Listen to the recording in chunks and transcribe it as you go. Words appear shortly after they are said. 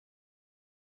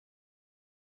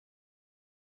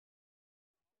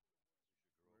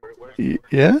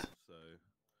Yeah.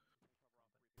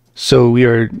 So we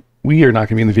are not going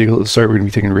to be in the vehicle at the start. We're going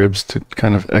to be taking ribs to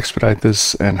kind of expedite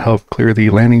this and help clear the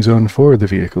landing zone for the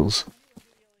vehicles.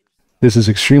 This is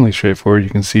extremely straightforward. You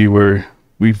can see where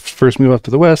we first move up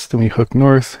to the west, then we hook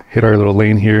north, hit our little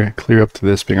lane here, clear up to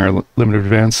this being our limit of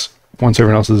advance. Once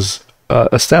everyone else is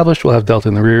established, we'll have Delta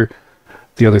in the rear.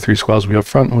 The other 3 squads will be up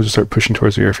front, and we'll just start pushing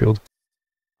towards the airfield.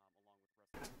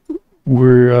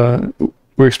 We're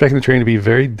expecting the terrain to be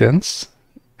very dense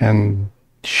and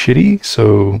shitty,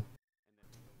 so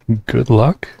good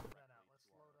luck.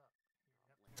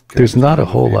 There's not a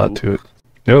whole lot to it.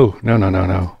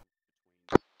 No.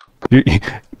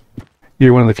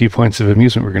 You're one of the few points of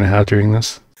amusement we're going to have during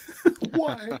this.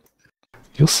 Why?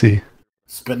 You'll see.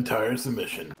 Spin tire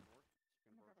submission.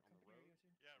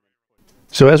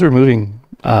 So as we're moving,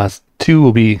 2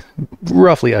 will be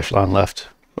roughly echelon left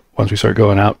once we start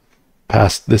going out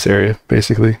past this area,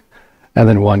 basically. And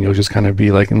then 1, you'll just kind of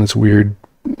be like in this weird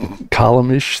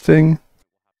column-ish thing.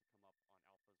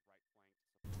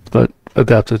 But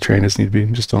adapt to the terrain as need be.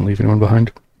 Just don't leave anyone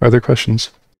behind. Are there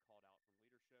questions?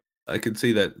 I can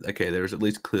see that, okay, there's at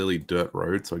least clearly dirt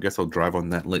road, so I guess I'll drive on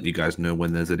that and let you guys know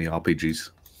when there's any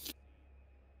RPGs.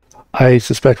 I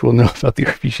suspect we'll know about the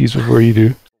RPGs before you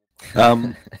do.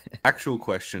 Actual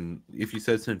question, if you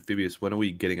said it's amphibious, when are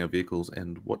we getting our vehicles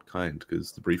and what kind?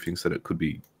 Because the briefing said it could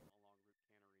be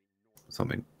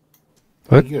something.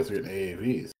 What? You guys are getting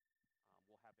AAVs.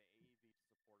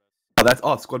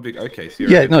 Squad big. Okay, so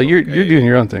Yeah, no, you're doing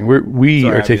your own thing. We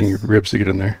are taking ribs to get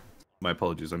in there. My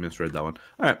apologies, I misread that one.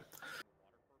 All right.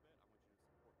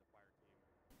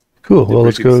 Cool. Well,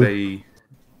 let's go.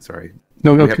 Sorry.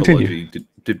 No, continue.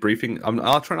 Did briefing?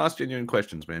 I'll try and ask genuine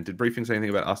questions, man. Did briefing say anything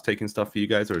about us taking stuff for you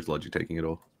guys, or is Logi taking it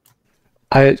all?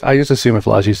 I just assume if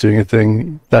Logi's doing a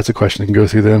thing, that's a question that can go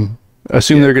through them.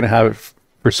 Assume they're going to have it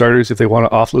for starters. If they want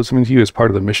to offload something to you as part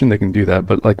of the mission, they can do that.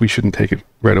 But like, we shouldn't take it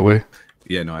right away.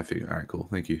 Yeah, no, I figure. All right, cool.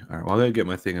 Thank you. All right, well, I'll go get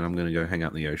my thing, and I'm going to go hang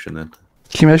out in the ocean then.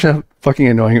 Can you imagine how fucking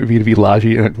annoying it would be to be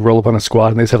Logi and roll up on a squad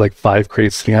and they just have like 5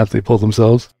 crates sitting out that they pull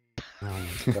themselves?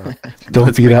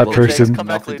 Don't be that person.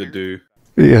 Nothing to do.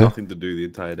 Yeah. Nothing to do the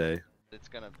entire day.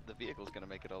 The vehicle's gonna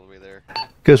make it all the way there.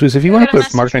 Because if you want to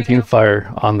put Mark 19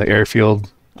 fire on the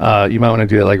airfield, you might want to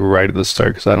do that like right at the start,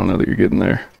 because I don't know that you're getting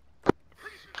there.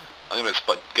 I'm gonna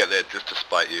get there just to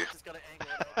spite you.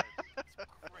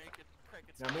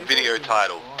 Video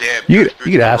title. Damn. You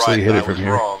could absolutely hit it from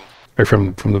here, wrong. or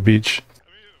from the beach.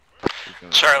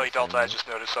 Charlie Delta, I just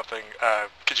noticed something.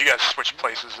 Could you guys switch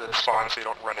places at spawn so you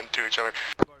don't run into each other?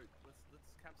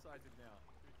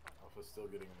 Alpha's still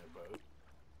getting in their boat.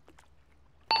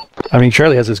 I mean,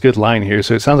 Charlie has this good line here,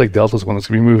 so it sounds like Delta's the one that's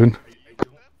going to be moving.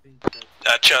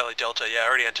 Charlie Delta, yeah, I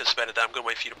already anticipated that. I'm going to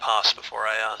wait for you to pass before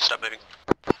I start moving.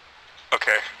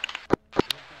 Okay.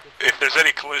 If there's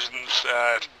any collisions,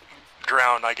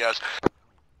 ground, I guess.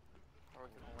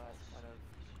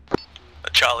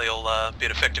 Charlie will be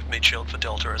an effective meat shield for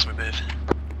Delta as we move.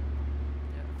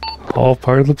 All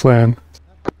part of the plan.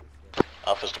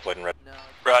 Alpha's deployed in red.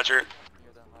 Roger.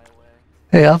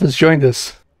 Hey, Alpha's joined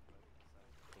us.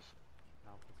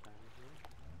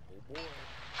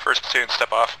 First platoon,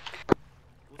 step off.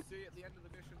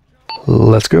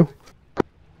 Let's go.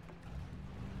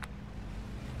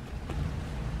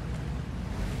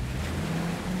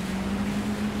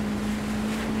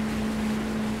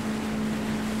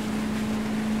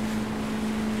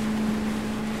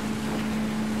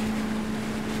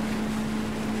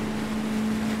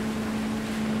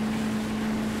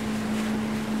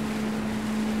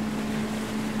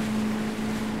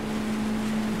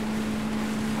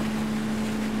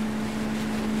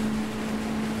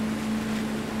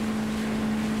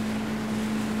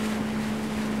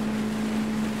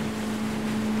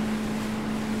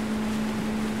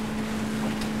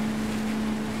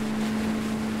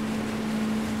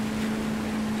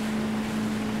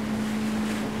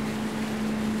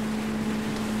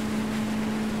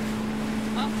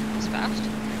 Fast.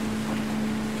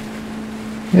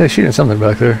 Yeah, shooting something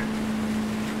back there.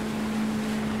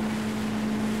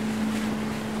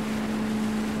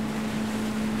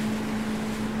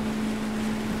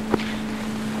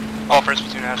 All first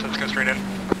platoon assets go straight in.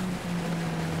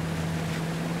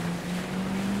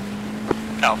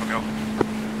 Alpha, go.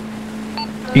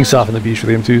 You can soften the beach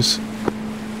with the M2s.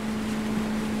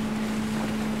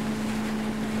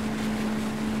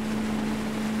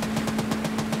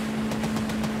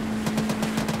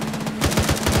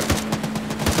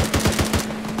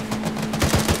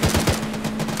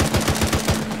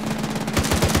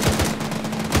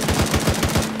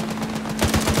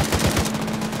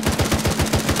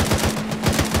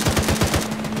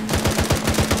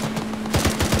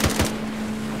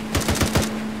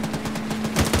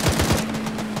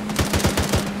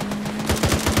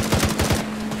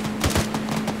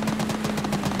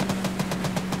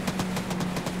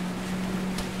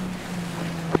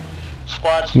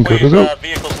 squads, Go, please, go, go.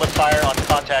 vehicles lift fire on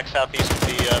contact southeast of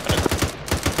the peninsula.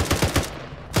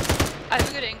 I have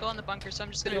a good angle on the bunker, so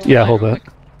I'm just gonna. Yeah, hold that.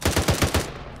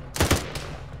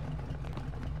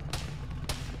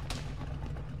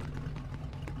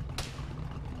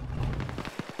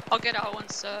 I'll get out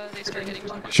once they start getting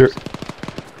to me. Sure.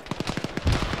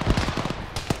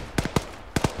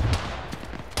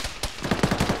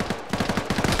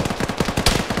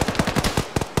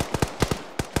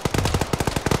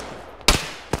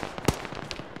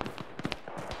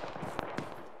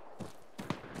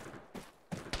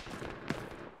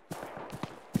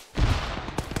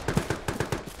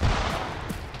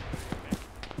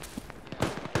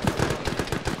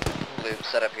 Loop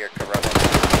set up here, cover up.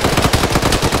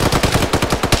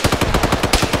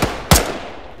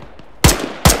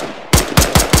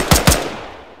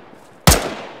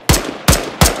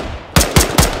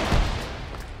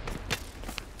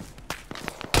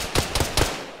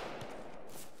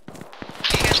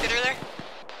 You guys good over there?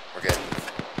 We're good.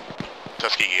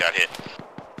 Tuskegee got hit.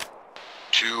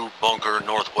 2 bunker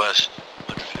northwest.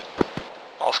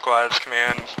 All squads,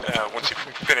 command, once you've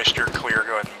finished your clear,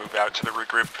 go ahead and move out to the root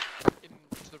group.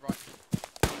 To the right.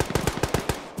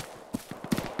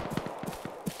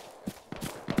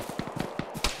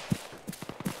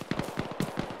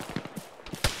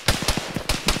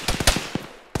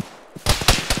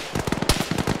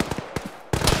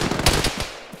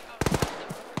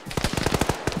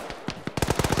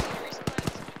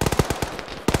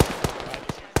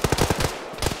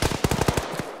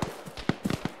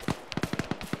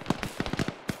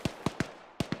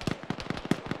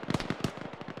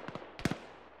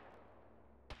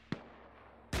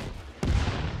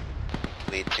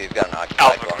 Lead 2, got an occupied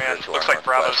Alpha bunker command, to our looks like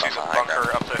Bravo's northwest on using the high bunker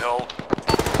ground. up the hill.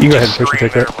 You go ahead and Just push and screen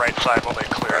take that. their right side while they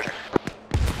clear it.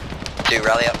 2,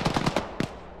 rally up.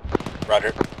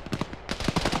 Roger.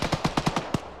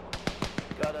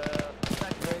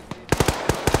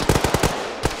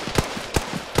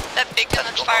 That big gun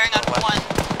that's firing on one.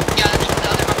 Yeah, that's the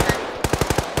other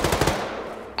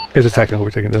bunker. Here's a tactical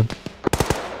we're taking down.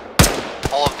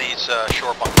 All of these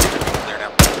shore bunkers are clear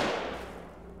now.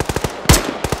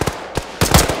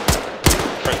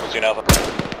 Principal Zune Alpha.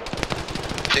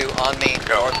 2, on me, Got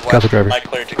the northwest. driver. I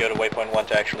cleared to go to waypoint 1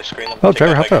 to actually screen them. Oh, Take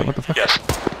driver that hopped back. out. What the fuck? Yes.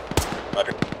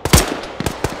 Roger.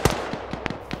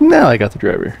 Now I got the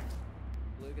driver.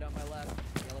 Blue, get on my left.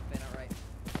 Yellow fan out right.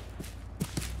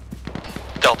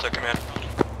 Delta command.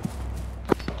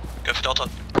 Go for Delta.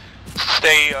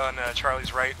 Stay on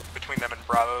Charlie's right between them and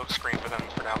Bravo. Screen for them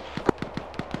for now.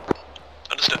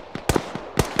 Understood.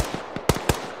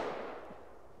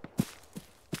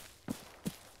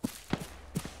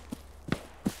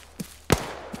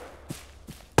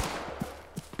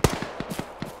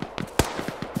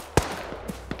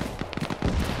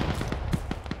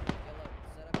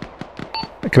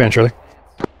 Command Charlie.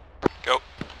 Go.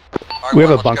 Alright, We have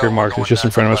a let's bunker go. marked. We're It's just in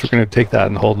going front of us. We're going to take that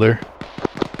and hold there.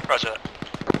 Roger that.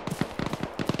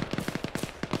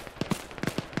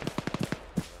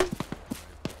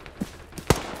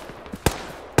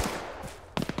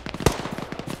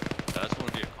 That's going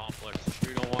to be a complex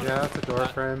shoot on one. Yeah, that's a door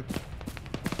frame.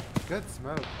 Good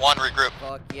smoke. 1, regroup.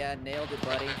 Fuck yeah, nailed it,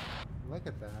 buddy. Look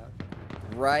at that.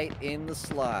 Right in the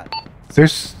slot.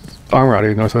 There's armor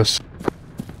audio northwest.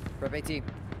 Prep 18.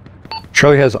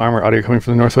 Charlie has armor audio coming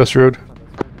from the northwest road.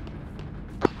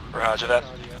 Roger that.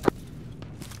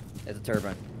 It's a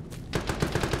turbine.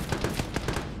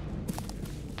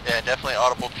 Yeah, definitely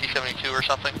audible T-72 or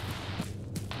something.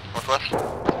 Northwest.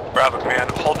 Bravo command,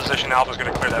 hold position. Alpha's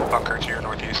going to clear that bunker to your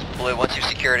northeast. Blue, once you've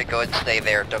secured it, go ahead and stay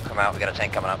there. Don't come out. We got a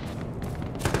tank coming up.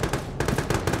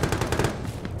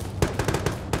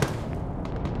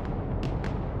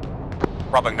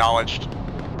 Bravo acknowledged.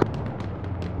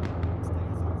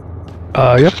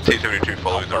 Yep. T-72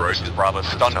 following the road. Bravo.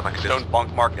 Stone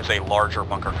bunk mark is a larger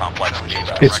bunker complex.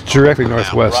 It's directly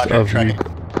northwest Roger, of tracking. the...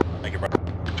 Thank you, brother.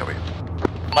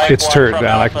 It's turret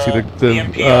down. I can see the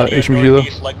HMG though.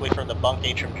 Northeast, likely from the bunk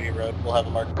HMG road. We'll have a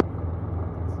mark.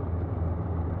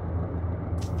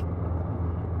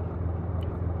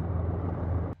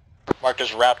 Marked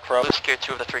as wrapped crow. Let's get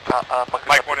 2 of the 3 bunkers.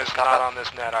 Mike 1 is not on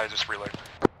this net. I just relayed.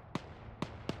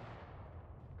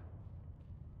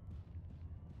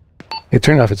 It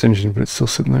turned off its engine, but it's still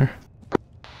sitting there.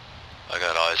 I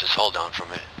got eyes. Just hold down for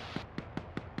me.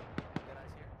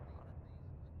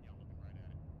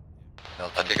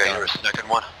 I think I hear a second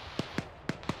one.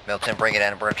 Milton, bring it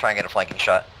in. We're going to try and get a flanking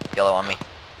shot. Yellow on me.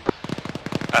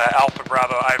 Alpha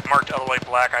Bravo, I've marked LA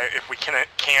black. If we can,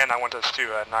 I want us to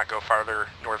not go farther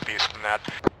northeast than that.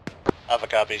 Alpha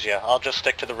copies, yeah. I'll just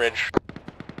stick to the ridge.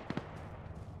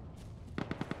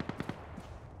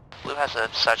 Blue has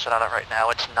a side shot on it right now.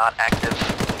 It's not active.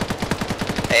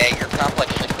 Hey, your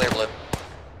complex is clear, Blue.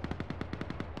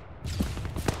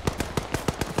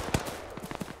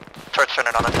 Torch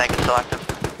turning on the tank is still active.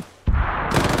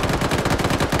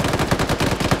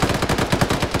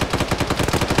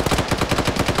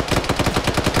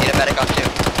 Need a medic on 2.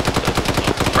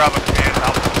 Bravo command,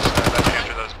 Alpha's about to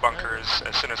enter those bunkers.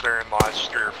 As soon as they're in lodge,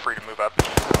 you're free to move up.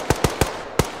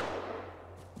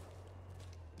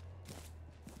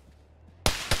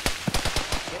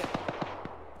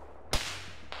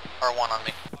 R1 on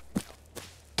me.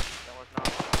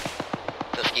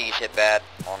 Tuskegee's hit bad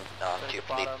on 2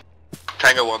 fleet.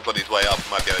 Tango 1's on his way up,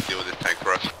 might be able to deal with this tank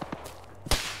for us.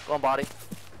 Go on body.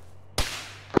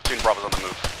 Soon Bravo's on the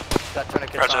move. Got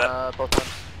tourniquets on both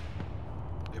limbs.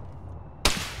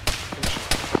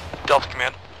 Delta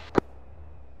command.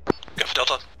 Go for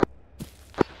Delta.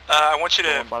 I want you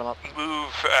to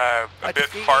move a bit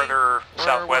farther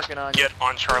southwest, get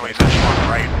on Charlie's echelon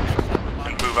right,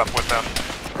 and move up with them.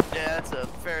 Yeah, that's a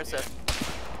fair assessment.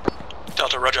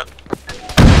 Delta, roger.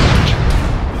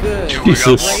 Good. We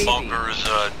got more bunkers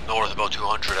north, about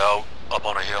 200 out, up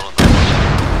on a hill in the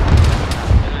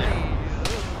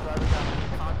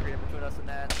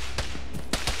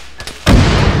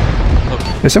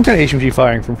There's some kind of HMG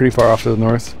firing from pretty far off to the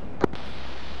north.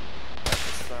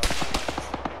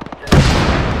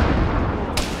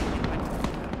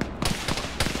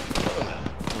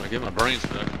 I'm gonna get my brains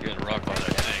back from getting rocked by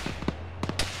that tank.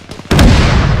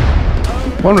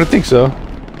 One would think so.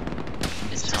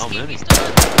 How many?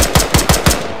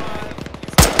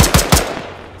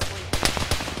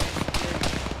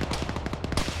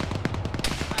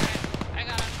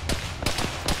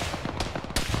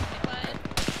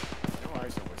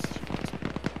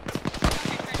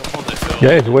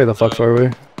 Yeah, he's way the fuck far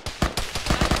away.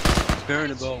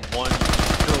 Bearing about 1.15.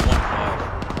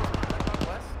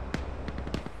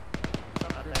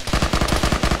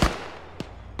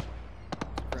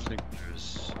 I think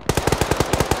there's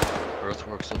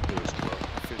earthworks up there as well.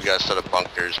 We got a set of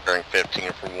bunkers bearing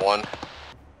 15 from 1.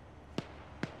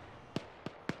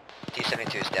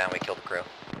 T-72 is down, we killed the crew.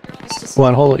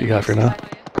 One, hold what you got for now.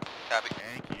 Copy.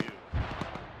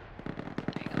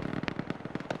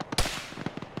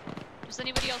 Does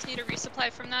anybody else need a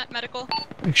resupply from that medical?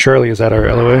 Charlie is at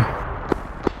our LOA.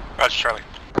 Roger, Charlie.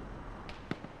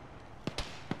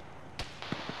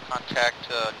 Contact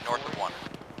north of 1.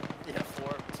 Yeah,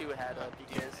 2 had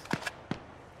PKs.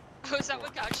 Oh, is that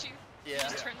what got you? Yeah.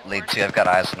 Lead 2, I've got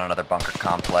eyes on another bunker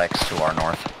complex to our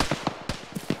north.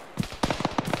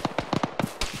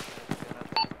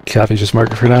 Copy, just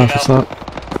mark it for now if it's not.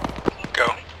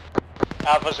 Go.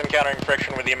 Alpha's encountering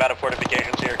friction with the amount of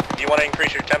fortifications here. If you want to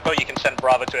increase your tempo, you can send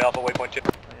Bravo to Alpha waypoint 2.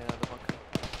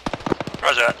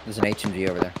 Roger that. There's an HMG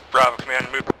over there. Bravo command,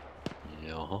 move.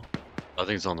 Yeah, I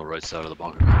think it's on the right side of the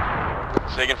bunker.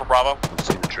 Say again for Bravo. I'm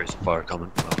seeing the trace of fire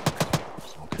coming.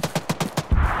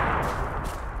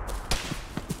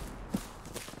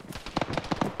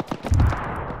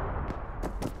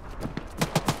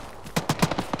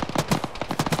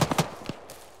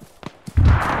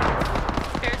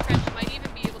 Might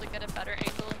even be able to get a better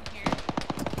angle in here.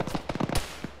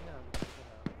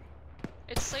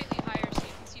 It's slightly higher so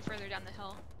you can see further down the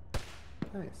hill.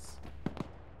 Nice.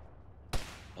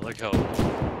 I like how.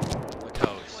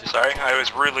 Sorry, I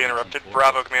was rudely interrupted.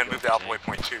 Bravo command, move to Alpha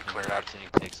waypoint 2, clear it out.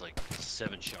 Tank takes like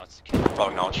 7 shots to kill. Bravo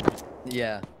acknowledged.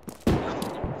 Yeah.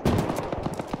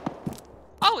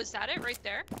 Oh, is that it right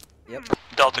there? Yep.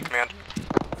 Delta command.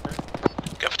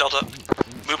 Go for Delta.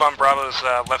 Move on Bravo's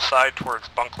left side towards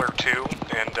Bunkler 2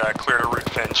 and clear to route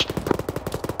Finch.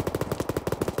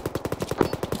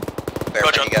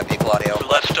 Roger. You got people audio. To the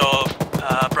left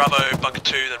of Bravo, Bunker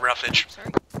 2, then Ralph Finch.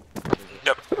 Sorry.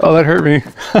 Yep. Oh, that hurt me.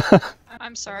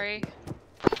 I'm sorry.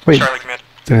 Wait, Charlie command.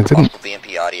 then it didn't.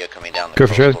 BMP audio coming down the Go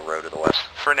for coastal Shred. road to the west.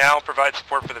 For now, provide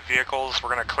support for the vehicles. We're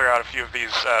going to clear out a few of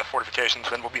these fortifications,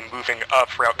 then we'll be moving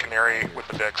up Route Canary with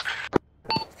the bigs.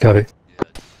 Copy.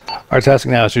 Our task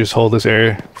now is to just hold this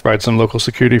area, provide some local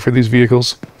security for these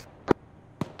vehicles.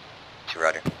 2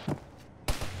 Roger.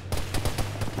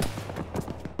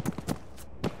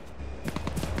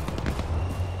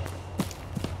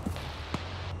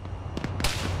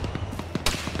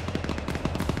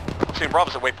 Team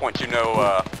Bravo's at waypoint 2,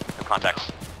 no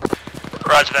contacts.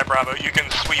 Roger that, Bravo. You can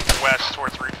sweep west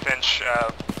towards route Finch.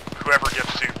 Whoever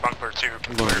gets to Bunkler 2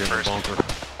 can clear first.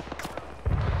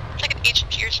 It's like an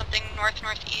HMG or something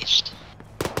northeast.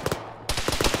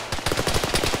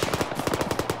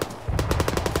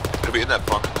 Could be in that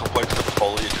bunker complex with the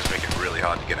foliage, just make it really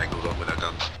hard to get angles on with our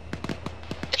guns.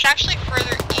 It's actually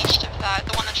further east of that,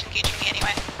 the one that's engaging me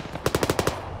anyway.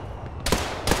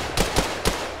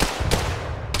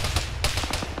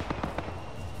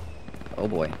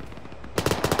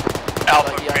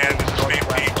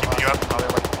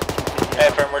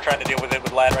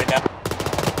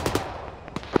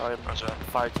 Probably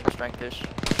fire team strength-ish.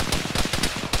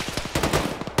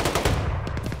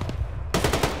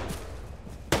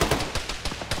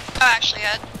 Oh, actually,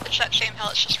 yeah, it's that same hill,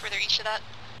 it's just further east of that.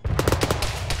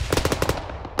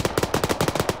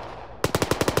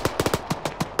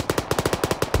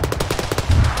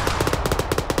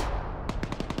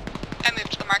 I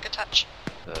moved to the market touch.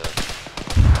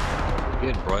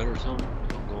 Getting bright or something?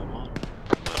 What's going on?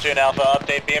 Platoon Alpha,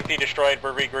 update. BMP destroyed.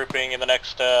 We're regrouping in the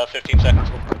next 15 seconds.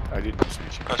 I didn't see you.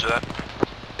 Roger that.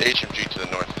 The HMG to the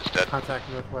north is dead. Contact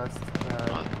northwest.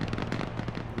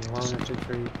 Long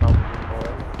infantry, probably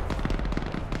below.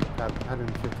 About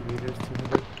 150 meters,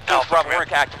 200. Alpha, we're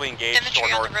actively engaged Infantry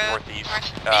toward on the road, northeast.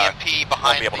 BMP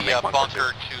behind the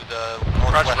bunker to the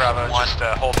northwest. Roger, Bravo, just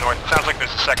hold north. Sounds like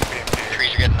there's a second BMP.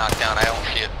 Trees are getting knocked down. I don't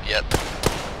see it yet.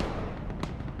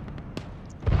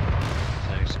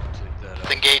 Thanks. Take that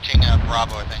It's out. engaging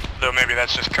Bravo, I think. So maybe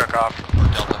that's just cook off. Or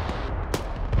Delta.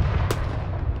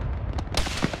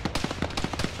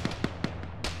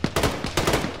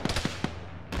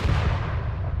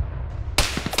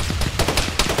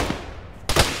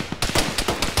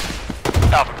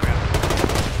 Alpha command.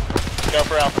 Go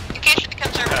for Alpha. In case it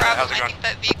becomes our Bravo, I think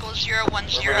that vehicle is 010 on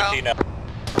the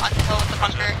hill with the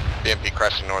bunker. BMP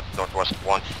crashing northwest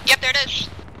 1. Yep, there it is.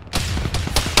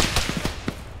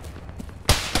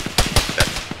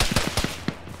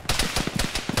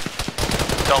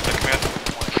 Delta command.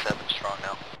 27 strong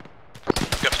now.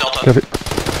 Go for Delta. Copy.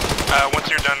 Once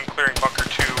you're done clearing bunker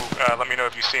 2, let me know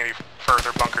if you see any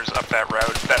further bunkers up that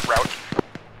route.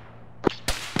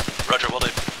 Roger, will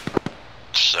do.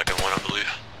 Second one, I believe.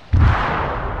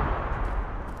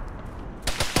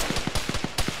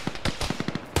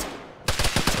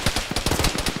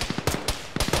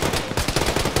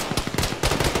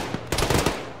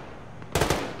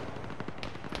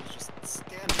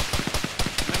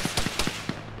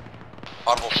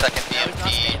 Audible second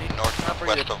BMP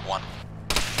northwest of 1.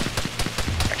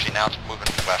 Actually, now it's moving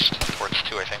west towards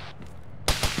 2, I think.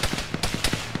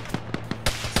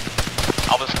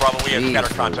 Alpha's Bravo, we have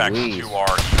scatter contacts to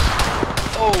our east.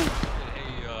 Oh!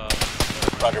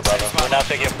 Roger, Bravo. We're now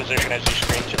taking up position as you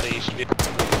screen to the east.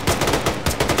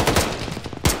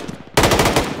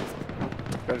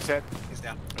 Go to set. He's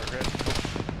down. We're good. Do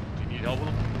you need help with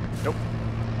him? Nope.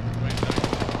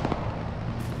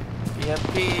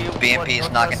 BMP is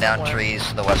knocking down trees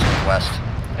to the west-northwest.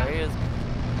 There he is.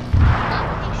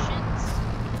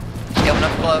 He's coming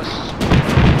up close.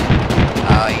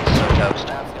 He's so toast.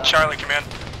 Charlie, command.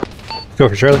 Go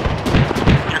for Charlie.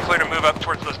 You're clear to move up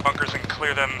towards those bunkers and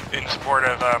clear them in support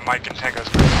of Mike and Tango's.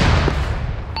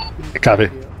 Copy.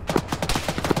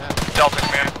 Delta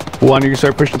command. 1, you're going to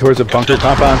start pushing towards a bunker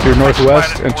compound to your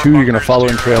northwest, and 2, you're going to follow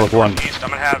in trail of 1. I'm going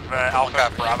to have Alpha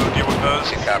and Bravo deal with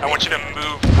those. I want you to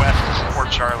move west to support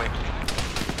Charlie.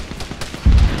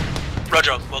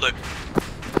 Roger, will do.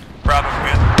 Bravo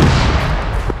command.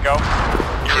 Go.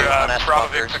 Your Bravo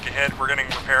Vic took a hit. We're getting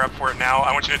repair up for it now.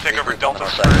 I want you to take over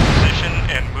Delta's third position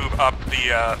and move up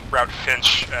the route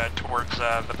Finch towards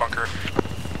the bunker.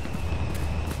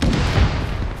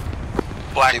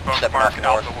 Black bone mark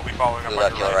Alpha will be following up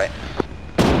on your right.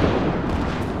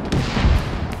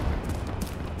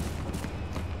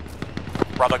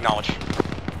 Bravo acknowledge.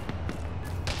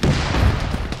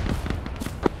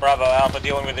 Bravo Alpha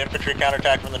dealing with infantry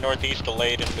counterattack from the northeast,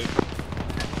 delayed and moved.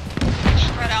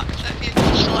 Spread out because that vehicle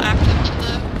is still active to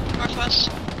the northwest.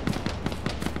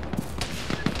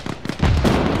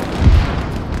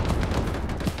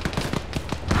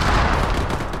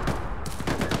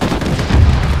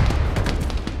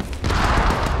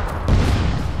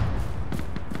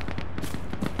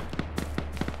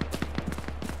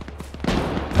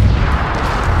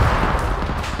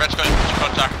 Red's going to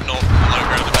contact north, low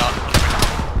ground about.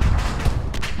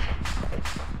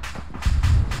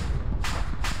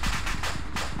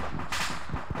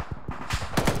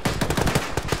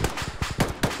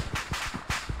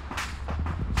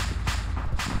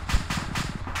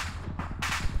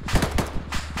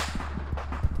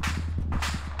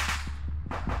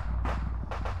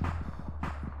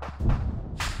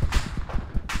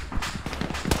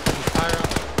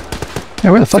 Yeah,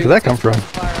 where the fuck did that come from?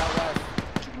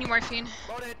 Giving you morphine.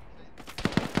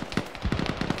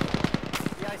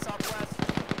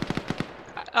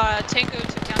 Tango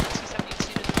took down the T-72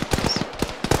 to the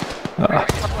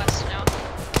northwest. Northwest now.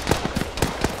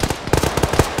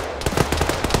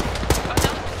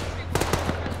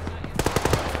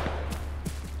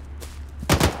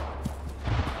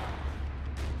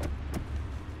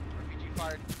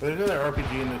 There's another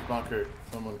RPG in this bunker.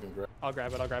 Someone can grab. I'll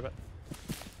grab it.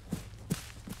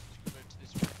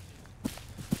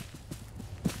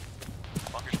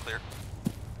 Bunker's clear.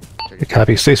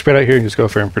 Copy. Stay spread out here and just go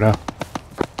for him for now.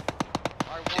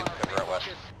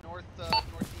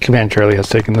 Command Charlie has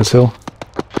taken this hill.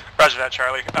 Roger that,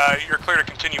 Charlie. You're clear to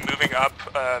continue moving up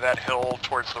that hill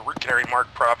towards the Canary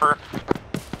Mark proper.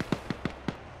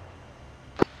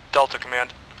 Delta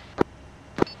Command.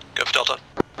 Go for Delta.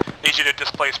 Need you to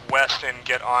displace west and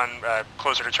get on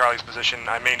closer to Charlie's position.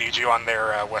 I may need you on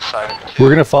their west side. We're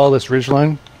going to follow this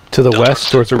ridgeline to the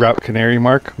west towards the route Canary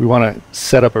Mark. We want to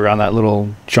set up around that little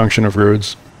junction of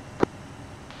roads.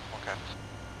 Okay.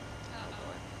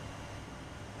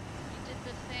 You did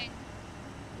the thing.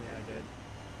 Yeah, I did.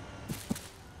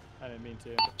 I didn't mean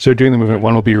to. So doing the movement,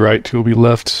 one will be right, two will be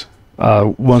left.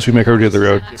 Once we make our way to the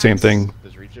road, same thing.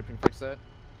 Does reshipping fix that?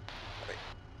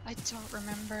 I don't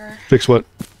remember. Fix what?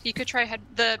 You could try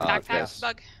the backpack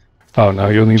bug. Oh no,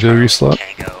 you'll need to reslot.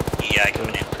 Tango, EI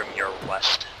coming in from your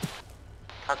west.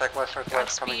 Contact west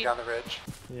northwest coming down the ridge.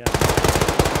 Yeah.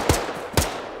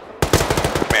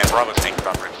 Man, Bravo's thinking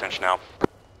about ridge finch now.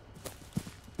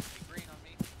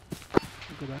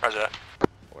 Roger that.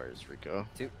 Where's Rico?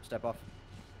 2, step off.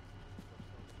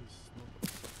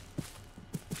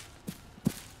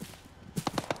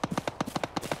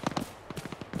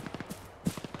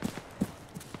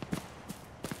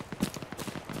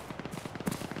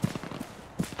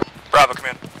 Bravo,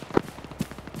 Command.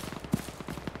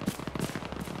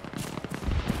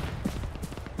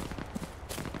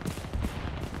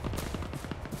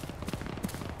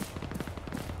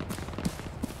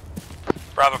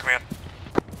 Bravo, Command.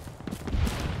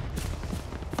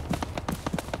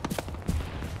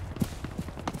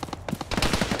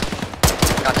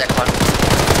 Contact 1.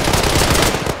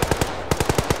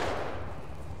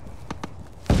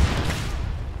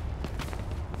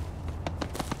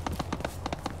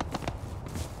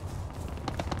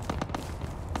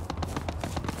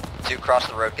 Cross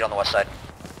the road, get on the west side.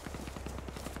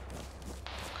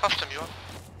 Custom, you on?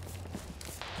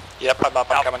 Yep, I'm up,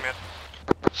 I'm coming.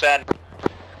 Send.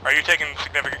 Are you taking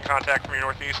significant contact from your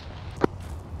northeast?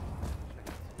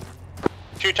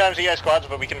 2 times EI squads,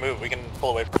 but we can move, we can pull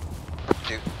away.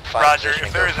 Roger,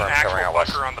 if there is an actual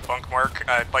bunker on the bunk mark,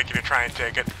 I'd like you to try and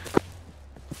take it.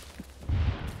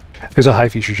 There's a high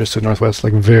feature just to the northwest,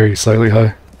 like very slightly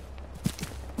high.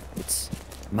 It's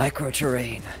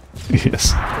micro-terrain.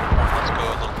 Yes. Let's go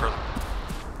a little further.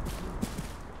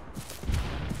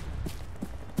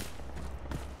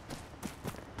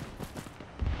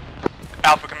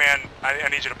 Alpha Command, I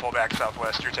need you to pull back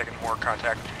southwest. You're taking more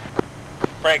contact.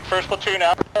 Frank, first platoon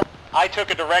out. I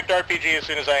took a direct RPG as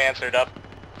soon as I answered up.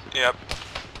 Yep.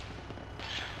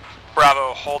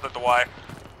 Bravo, hold at the Y.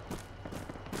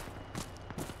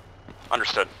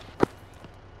 Understood.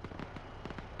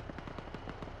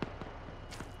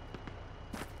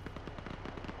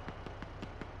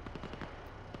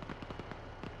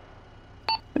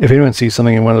 If anyone sees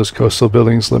something in one of those coastal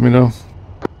buildings, let me know.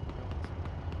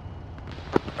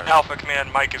 Alpha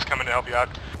Command, Mike is coming to help you out.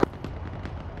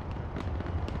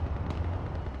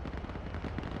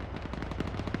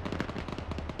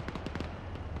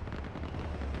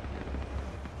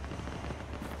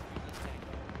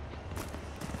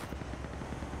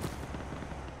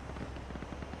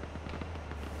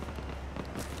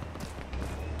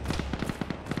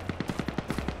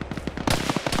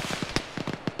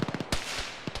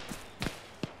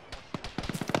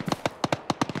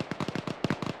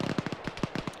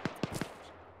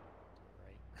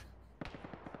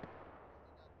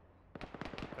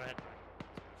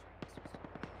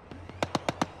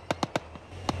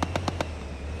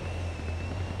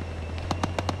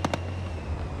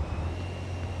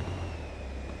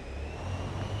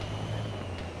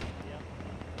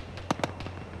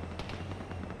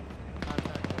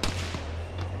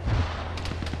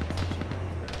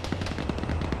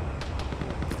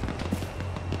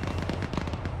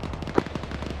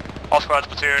 All squads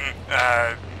platoon,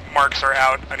 marks are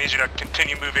out. I need you to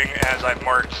continue moving as I've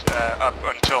marked up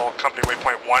until company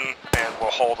waypoint 1, and we'll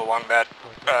hold along that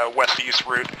west-east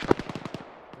route.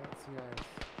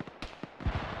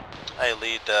 Hey,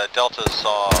 lead, Delta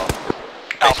saw...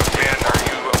 Alpha Command, are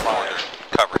you alive?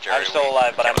 Coverage area. I'm still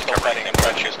alive, but I'm still fighting in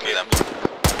trenches with them.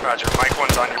 Roger, Mike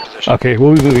 1's on your position. Okay,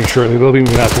 we'll be moving shortly. They'll be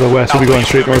moving out to the west. We'll be going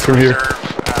straight north from here.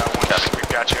 Once we've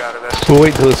got you out of this. We'll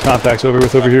wait until this contact's over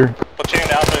with over here. Platoon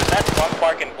Alpha, is that bunk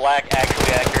mark in black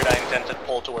actually accurate? I intend to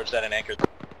pull towards that and anchor.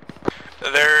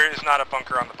 There is not a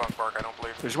bunker on the bunk mark, I don't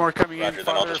believe. There's more coming Roger, in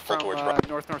then I'll farther just pull from towards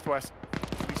north-northwest.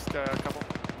 At least a couple.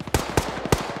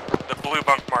 The blue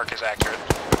bunk mark is accurate.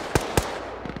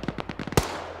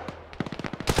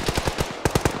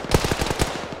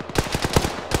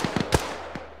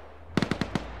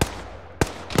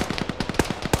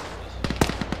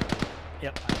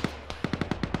 Yep.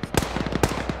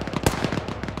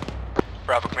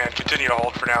 Bravo Command, continue to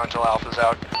hold for now until Alpha's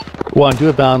out. 1, do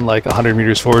it bound like 100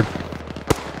 meters forward.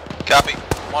 Copy.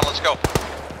 1, let's go.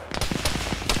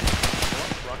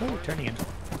 Oh, turning in.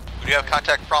 We do have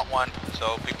contact front 1,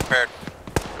 so be prepared.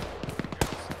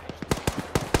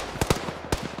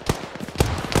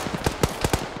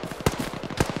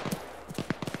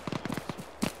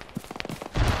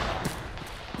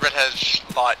 Red has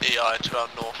light EI to our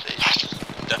northeast.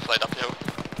 Definitely uphill.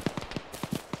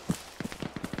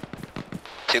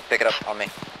 2, pick it up on me.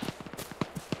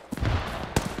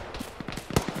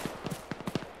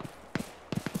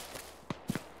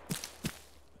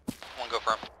 One, go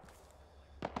firm.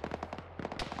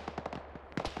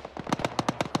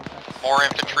 More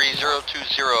infantry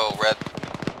 020, red.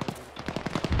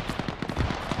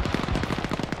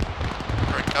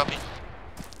 Right, copy.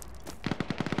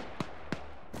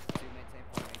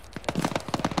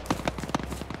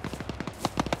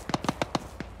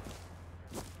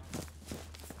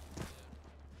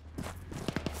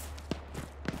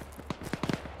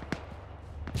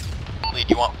 Lead,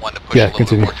 you want 1 to push Yeah, a little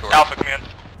continue. bit more towards. Alpha Command,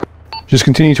 Just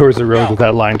continue towards the road that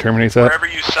that line terminates at. wherever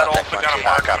you settle, put down a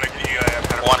mark. I'm going to give you a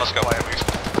kind of 1, let's go. at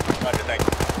least. Roger, thank you.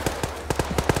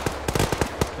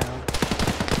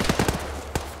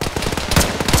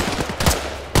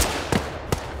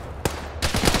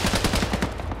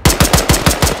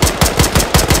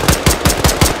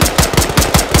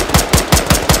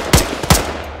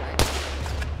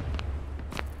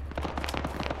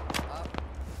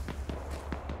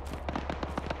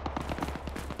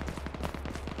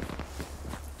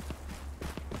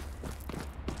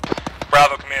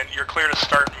 Bravo Command, you're clear to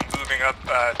start moving up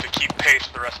to keep pace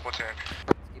with the rest of the platoon.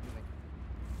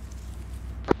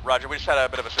 Roger, we just had a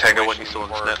bit of a Tango, situation. when you still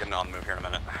We're snap. getting on the move here in a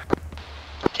minute.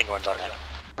 Tango 1's on it.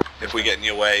 If we get in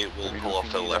your way, we'll pull off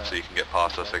to the left so you can get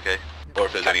past us, okay? Or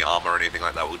if there's any armor or anything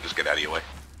like that, we'll just get out of your way.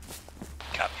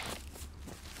 Copy.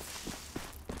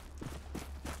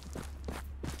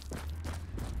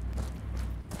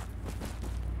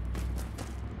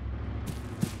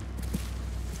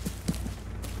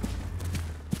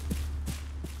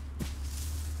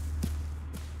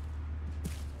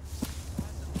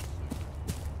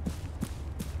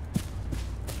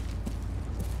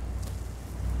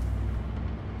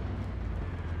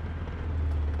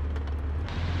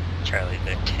 Charlie,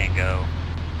 the Tango,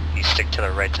 you stick to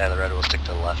the right side of the road, we'll stick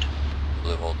to the left.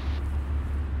 Blue hold.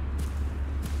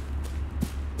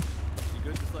 You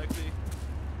good, dslyecxi?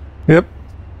 Yep.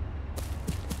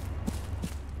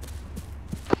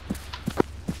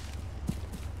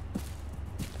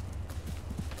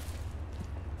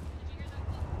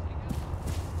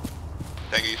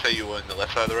 Tango, you say you were on the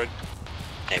left side of the road?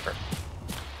 Neighbor.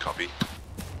 Copy.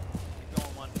 Keep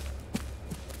going, 1.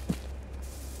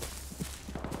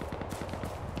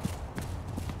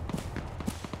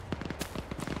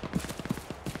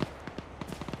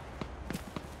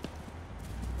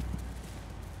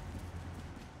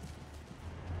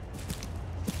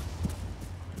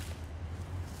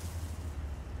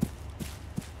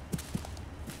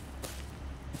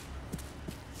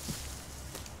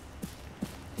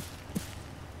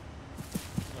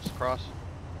 Let's cross.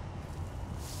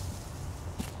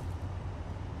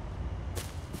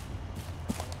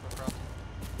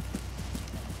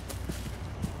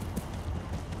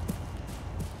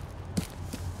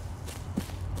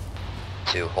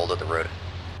 To hold at the road.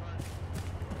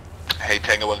 Hey,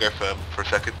 Tango, we'll go firm for a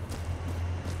second.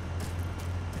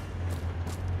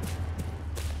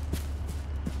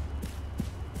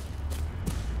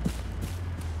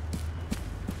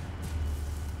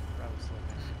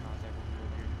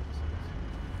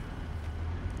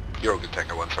 You're all good,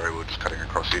 Tango 1, sorry, we're just cutting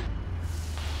across you.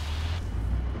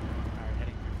 Alright,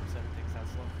 heading through for 7 takes that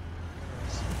slow.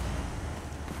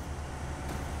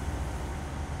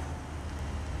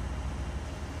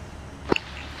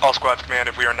 All squads command,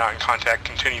 if we are not in contact,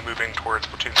 continue moving towards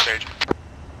platoon stage.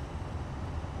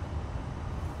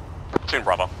 Platoon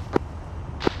Bravo.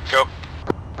 Go.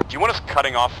 Do you want us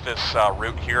cutting off this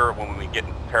route here when we get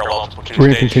in parallel to platoon We're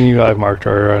going to stage? continue. I've marked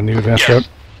our new advance route.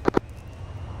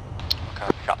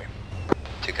 Okay, copy.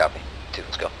 2, copy. 2,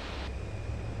 let's go.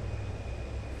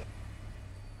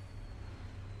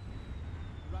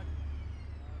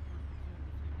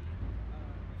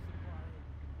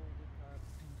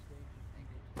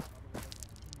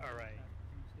 Alright.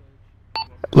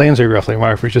 Lanes are roughly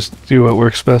marked. We just do what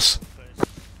works best.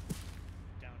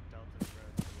 Down Delta's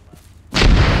road to the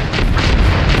left.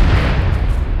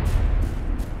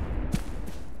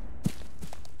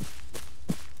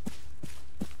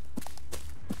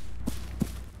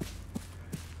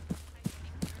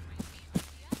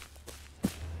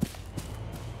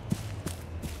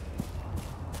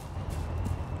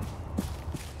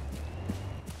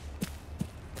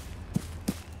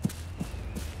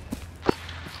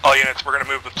 units, we're going to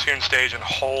move platoon stage and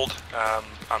hold.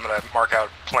 I'm going to mark out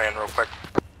plan real quick.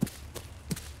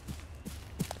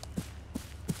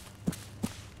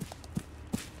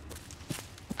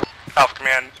 Alpha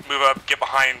Command, move up, get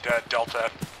behind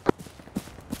Delta.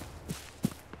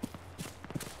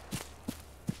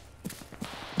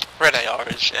 Red AR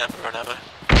is amber and ammo.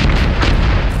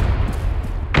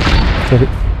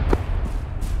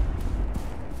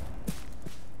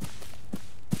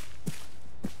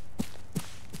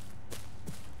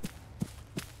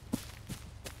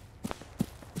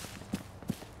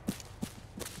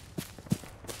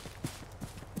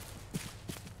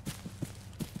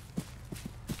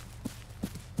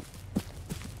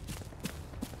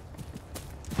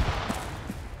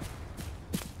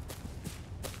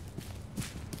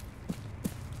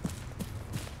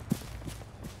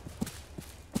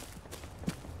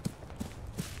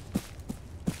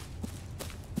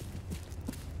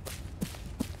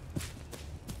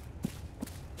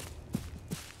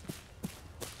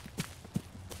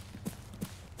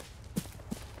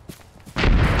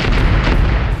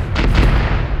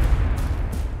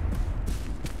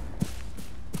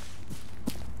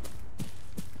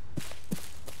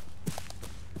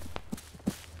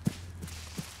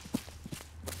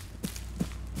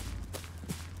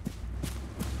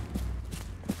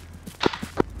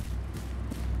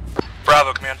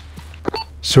 Bravo, Command.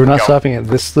 So we're not stopping at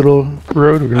this little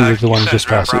road, we're going to use the one just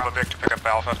past it. Bravo Vic to pick up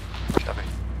Alpha. Copy.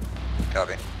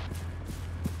 Copy.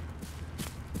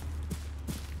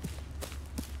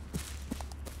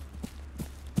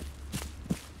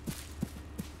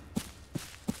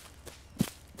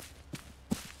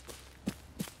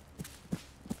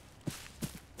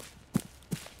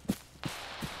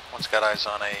 One's got eyes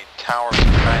on a tower of some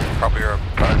kind, probably in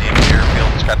the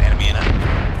airfield. It's got an enemy in it.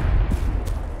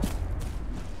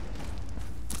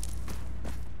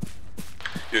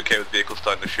 You okay with vehicles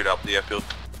starting to shoot out the airfield?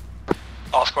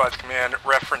 All squads, Command,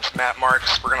 reference map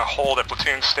marks. We're going to hold at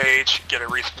platoon stage, get a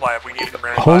resupply if we need it.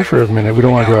 Hold for a minute, we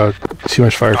don't want to draw too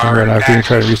much fire from right now. If we can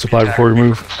try to resupply before we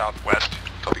move. Southwest.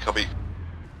 Copy, copy.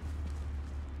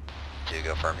 Do you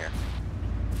go firm here?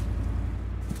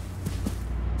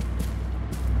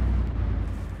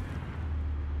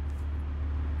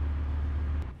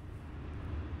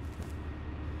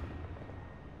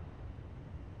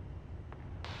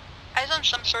 Eyes on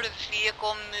some sort of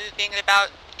vehicle moving at about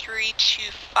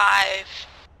 325.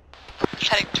 He's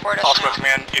heading toward us. All squad, now.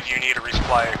 Command, if you need a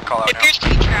resupply, call out It now. appears to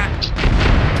be tracked.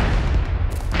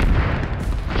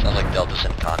 Sounds like Delta's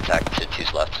in contact.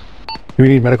 Two's left. Do we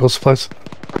need medical supplies?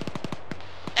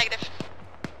 Negative.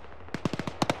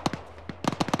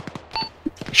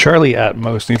 Charlie at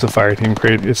most needs a fire team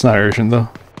crate. It's not urgent though.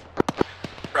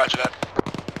 Roger that.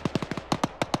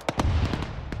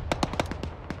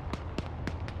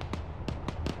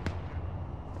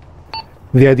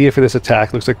 The idea for this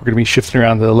attack looks like we're going to be shifting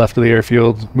around to the left of the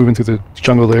airfield, moving through the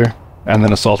jungle there, and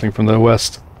then assaulting from the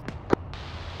west.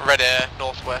 Red air,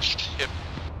 northwest, hip.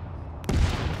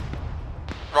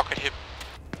 Rocket hip.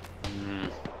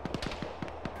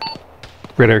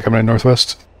 Red air coming in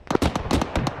northwest.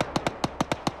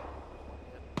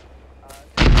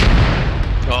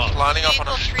 Lining up on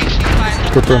a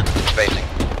Confirm. Spacing.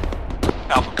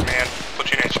 Alpha Command,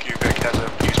 platoon HQ Vic has a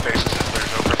few spaces if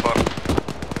there's overflow.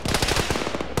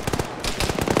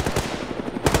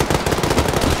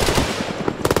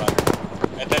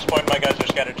 At this point, my guys are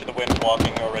scattered to the wind,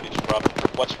 walking or ready to drop.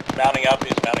 What's mounting up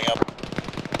is mounting up.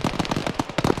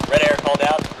 Red air called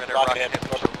out. Red air, rocket rocket hip. hip.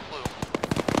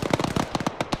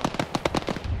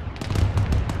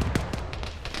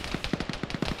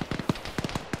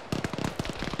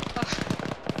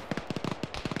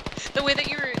 The way that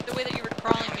you were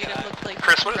crawling made it look like.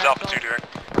 Chris, what is Alpha 2 doing?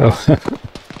 Oh.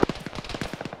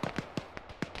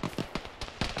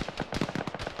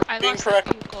 I Being lost correct.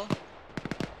 that vehicle.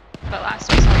 But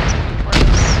last I saw it was before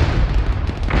this.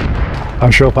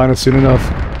 I'm sure I'll find it soon enough.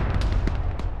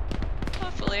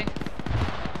 Hopefully.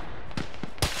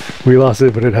 We lost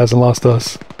it, but it hasn't lost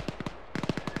us.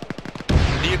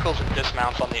 Vehicles and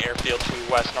dismounts on the airfield to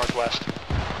west-northwest.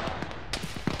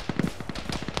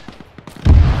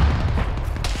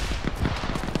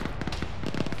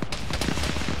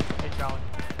 Hey, Charlie.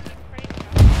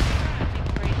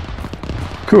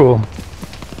 Cool.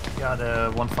 Got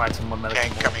one fight and one medical.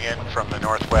 Gang coming in from the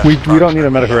northwest. We don't need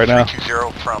a medical right now.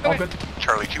 320 from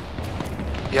Charlie 2.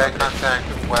 Yeah, contact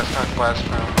west-northwest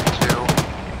from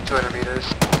 200 meters.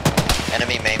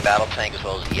 Enemy main battle tank as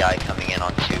well as EI coming in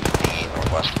on 2 the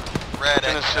northwest. Red,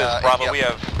 this is Bravo. We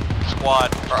have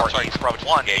squad, northeast, Bravo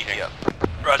 1 engaging.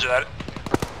 Roger that.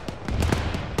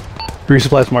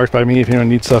 Resupplies marked by me. If anyone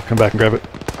needs stuff, come back and grab it.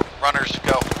 Runners,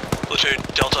 go. Platoon,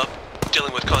 Delta.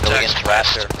 Dealing with contacts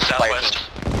west, southwest.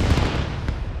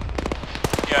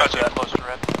 Yeah, it's close to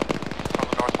red. From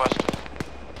the northwest.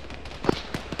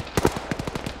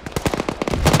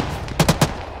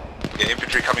 Yeah,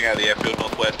 infantry coming out of the airfield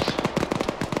northwest.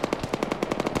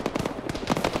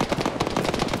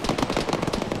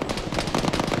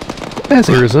 That's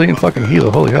a resilient fucking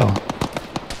healer, holy hell.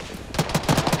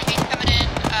 Coming in,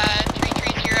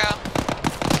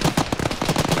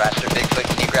 330. Raster, Bigfoot,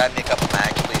 can you grab me a couple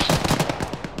mags, please?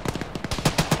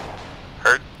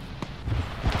 Heard.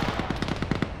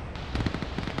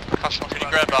 Can you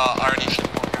grab RNE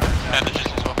bandages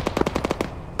as well?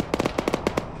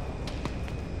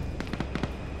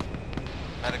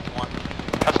 Medic to 1.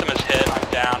 Custom is hit, I'm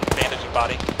down, bandaging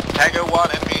body. Tango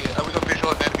 1, enemy, we got visual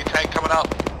on an enemy tank coming up.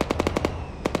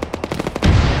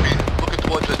 Looking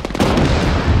towards it.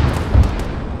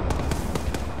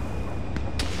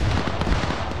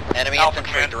 Enemy Alpha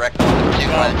infantry command. direct to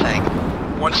by the tank.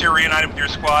 Once you're reunited with your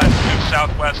squad, move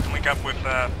southwest and link up with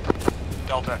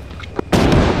Delta.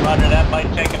 Roger, that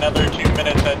might take another 2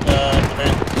 minutes at the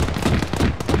very...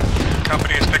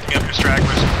 Company is picking up your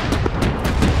stragglers.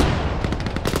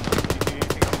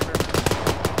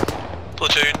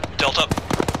 Platoon, Delta.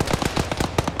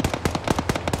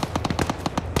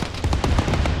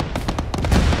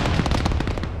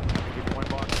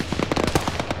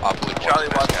 Charlie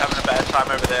 1's having a bad time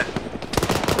over there.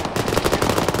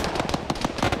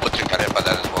 Platoon got hit by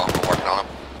that as well. We're working on him.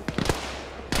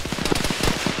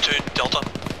 Platoon, Delta.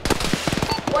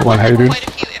 One, how you doing? Quite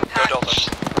a few impacts. Go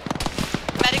Delta.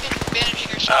 Medic is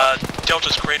bandaging yourself.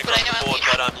 Delta's great across the board,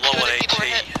 but I'm low on two other people were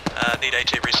AT. Need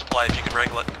AT resupply if you can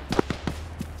wrangle it.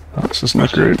 Oh, this is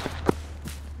not great.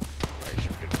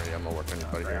 I'm gonna work on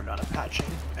anybody here. I'm not a patching.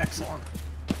 Excellent.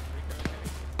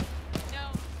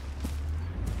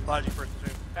 Logic first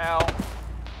zoom. Ow.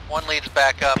 One leads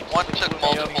back up. One took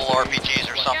multiple RPGs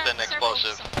or something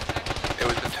explosive. It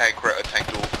was a tank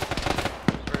duel.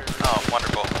 Oh,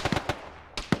 wonderful.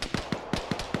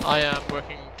 I am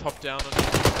working top down on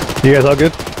You guys all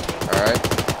good? Alright.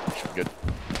 Should be good.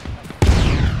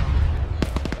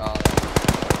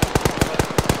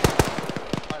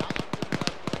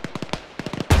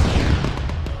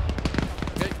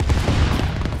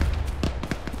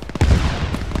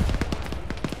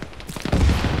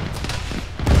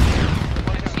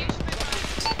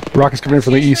 Rockets coming in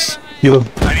from the east. Heal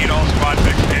him. I need all squad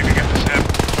picks to get this hip.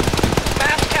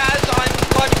 Mass Kaz on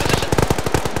squad position.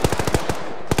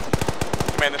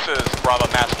 Man, this is Bravo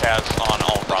Mass Caz on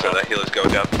all Bravo. So that healer's going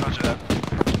down. Roger that.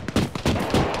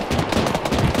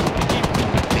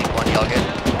 One y'all good?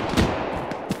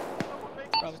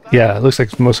 Yeah, it looks like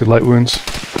it's mostly light wounds.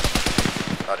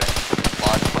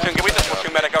 Platoon, can we just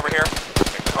platoon medic over here?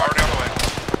 Already on the way.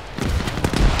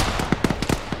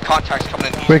 Contacts coming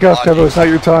in. Wake up, Kevo, it's not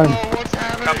your time.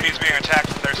 Company's being attacked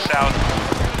from their south.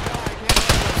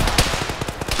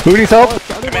 Who needs help?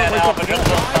 Command Alpha, just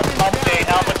update.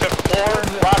 Alpha took 4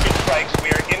 rocket strikes. We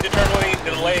are indeterminately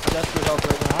delayed.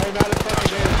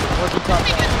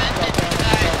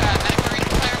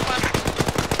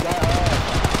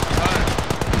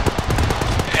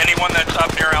 Anyone that's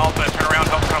up near Alpha, turn around,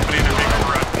 help company, they're being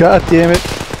overrun. God damn it.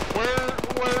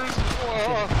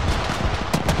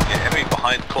 Yeah, enemy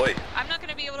behind Koi. I'm not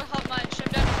gonna be able to help much.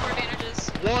 I'm down to 4 bandages.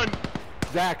 One!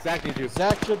 Zach needs you.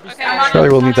 Zach should be... Charlie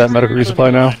will need that medical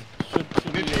resupply now.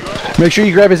 Make sure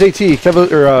you grab his AT.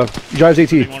 Kevo, or, drives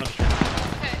AT. Okay, you're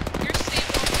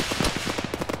stable.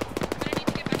 I'm gonna need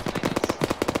to get back to my base.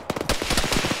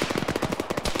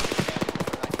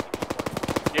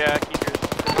 Yeah, keep yours.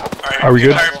 Alright, Are we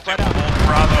good?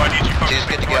 Bravo, I need you folks She's to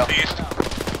good to go. northeast.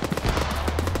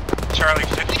 Charlie,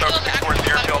 continue focusing towards the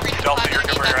airfield. Delta, you're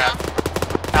good where you're at.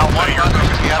 Alpha, you're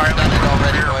focusing entirely on the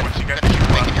rear once you get to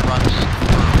Making your runs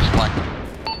for resupply.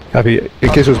 Copy. In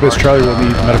case it was missed, Charlie will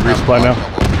need medical resupply now.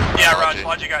 Yeah, Raj,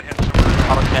 Logic got hit.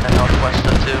 Auto cannon northwest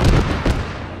of 2.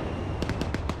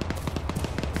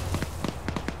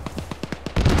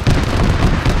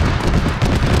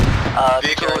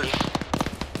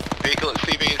 Vehicle at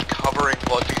CV is covering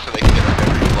Logic so they can get a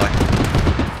better resupply.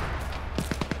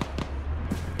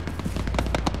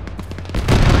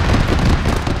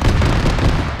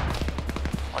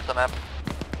 What's the map? 2,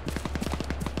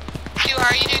 how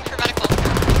are you doing for medical?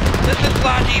 This is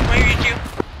Logic, where are you?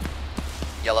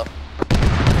 Yellow.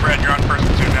 Fred, you're on first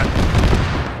platoon net.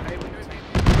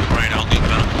 Right, I'll need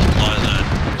medical supplies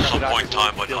at some point in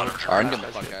time, but not Alright, get the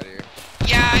fuck out of here.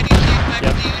 Yeah, I need to use my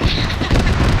platoon.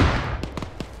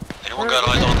 Anyone got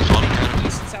eyes on this one?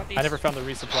 I never found the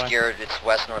resupply. Secured, it's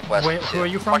west-northwest. Wait, who are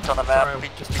you from? Marked on the map,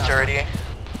 just security.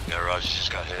 Yeah, Raj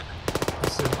just got hit.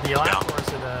 Is it BLM or is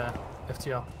it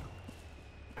FTL?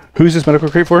 Who's this medical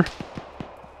crate for?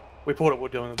 We pulled it. We're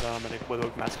doing the medic with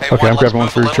a mask. Hey, Okay, I'm grabbing one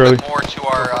for Charlie. More to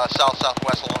our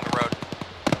south-southwest along the road.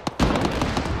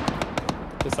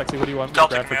 Dslyecxi, what do you want me to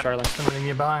grab for Charlie? Somebody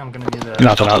nearby. I'm gonna do the.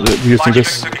 Nothing. We just do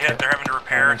this. Took a hit. They're having to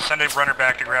repair. Send a runner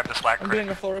back to grab this lack I'm crate. doing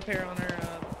a full repair on her.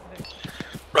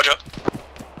 Roger.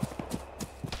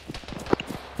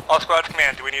 All squad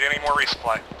command. Do we need any more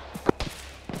resupply?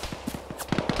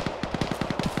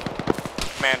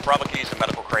 Command, Bravo can use the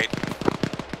medical crate.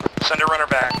 Send a runner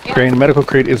back. Crane, medical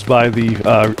crate is by the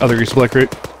other resupply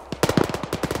crate.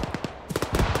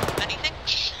 Anything?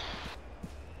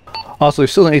 Also,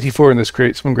 there's still an AT4 in this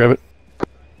crate. Someone grab it.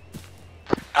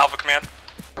 Alpha command.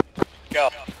 Go.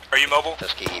 Are you mobile?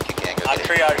 Tusky, if you can, go I'm get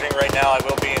it. triaging right now. I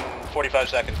will be in 45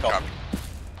 seconds. Call.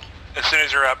 As soon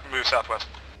as you're up, move southwest.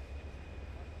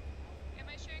 Am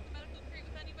I sharing the medical crate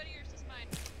with anybody or is this mine?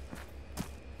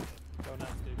 Go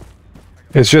nuts, dude.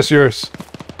 It's just yours.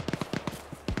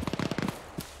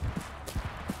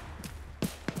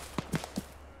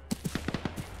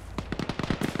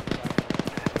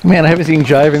 Man, I haven't seen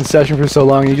Jive in session for so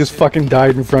long, and he just fucking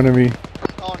died in front of me.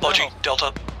 Oh, no. Logi,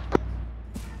 Delta.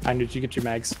 And did you get your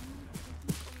mags?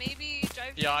 Maybe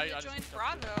Jive joined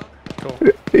Bravo. Cool.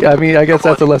 Yeah, I mean, I guess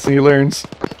that's a lesson he learns.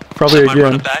 Probably Send my runner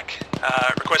again. back.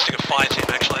 Requesting a fire team,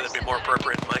 actually, that'd be more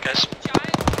appropriate in my case.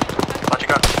 Roger,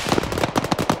 go.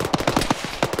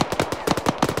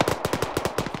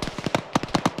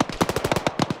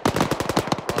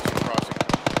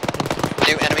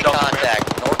 Two enemy contact,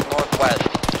 north-northwest.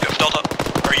 Yes, Delta.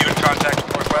 Are you in contact with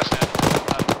northwest?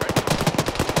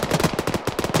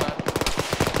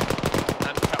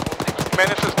 Man,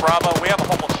 this is Bravo. We have a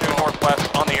Humble 2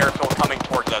 northwest on the airfield coming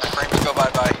towards us. Frames go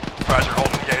bye-bye. Roger,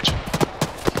 hold engage.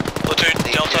 Platoon,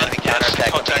 Delta, enemy yes,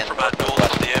 counterattack contact from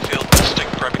north of the airfield. Stick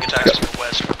probing attacks from the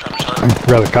west from time to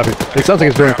time. Rather, copy. It sounds like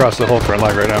it's going across the whole front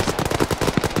line right now.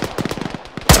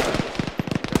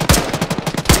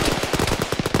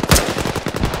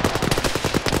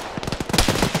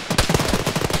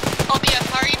 LBF,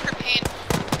 how are you for pain?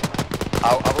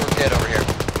 I'll rotate over here.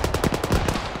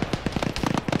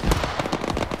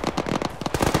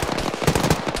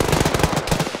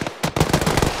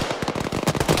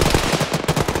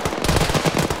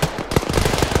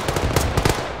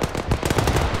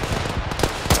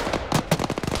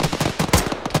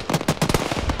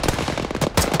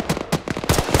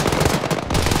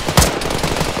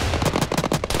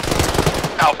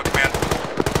 Alpha command.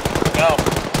 Go.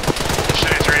 As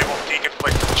soon as you're able,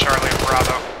 deconflict with Charlie and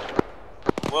Bravo.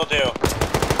 Will do.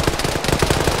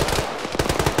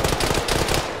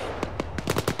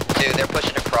 Dude, they're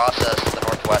pushing across us to the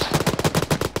northwest.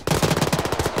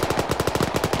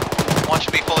 One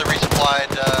should be fully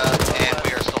resupplied, and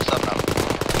we are still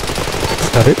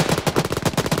 7-0. Got it.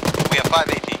 We have 5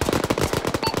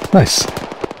 AT. Nice.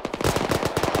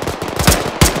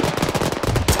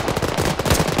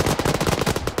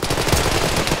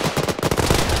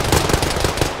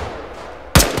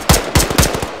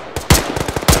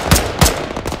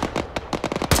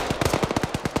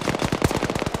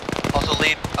 Also,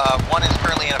 lead, one is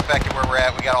currently ineffective where we're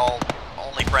at. We got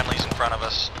only friendlies in front of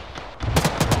us.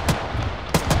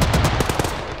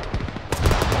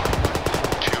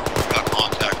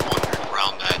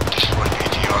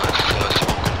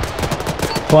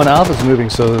 One Alpha's moving,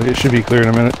 so it should be clear in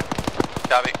a minute.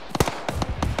 Copy.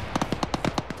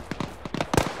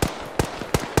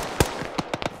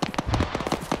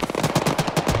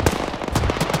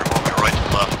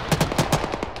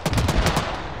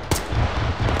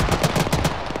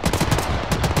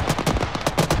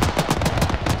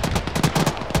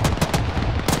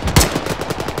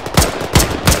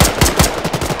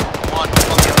 One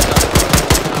on the other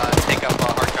side. Take up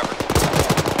hard cover.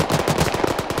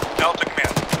 Delta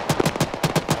command.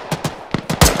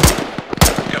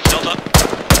 Yep, Delta.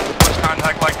 What's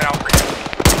contact like now for you?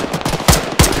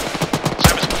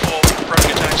 Same as before,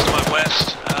 probing attacks to my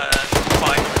west,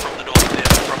 fight from the north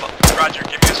there, from up. Roger,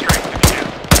 give me a strength if you can.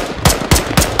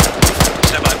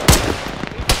 Stand by.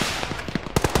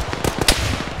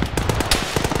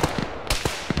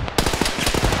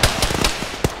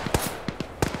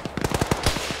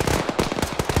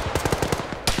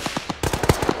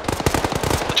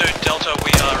 Platoon Delta,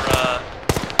 we are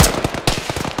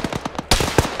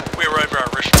over our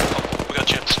restaurant. We got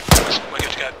gyms. We're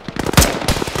good to go.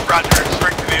 Roger,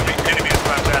 strength of the enemy is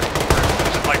what I was asking for.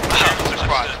 Is it like two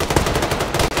squads?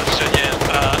 Understood, yeah.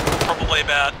 Probably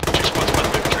about 2 squads by the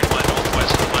moving through to my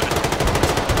northwest at the moment.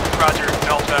 Roger,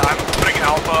 Delta. I'm putting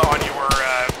Alpha on your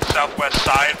southwest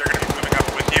side. They're going to be moving up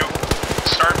with you.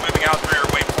 Start moving out through your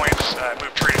waypoints.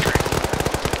 Move tree to tree.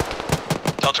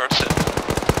 Delta, understood.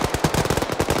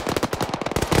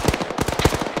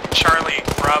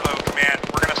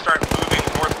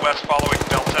 northwest following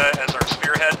Delta as our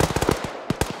spearhead.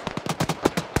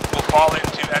 We'll fall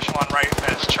into echelon right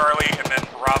as Charlie, and then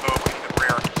Bravo in the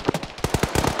rear.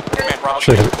 Command Bravo,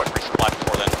 Sure. quick resupply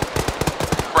before then.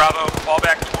 Bravo, fall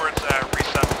back towards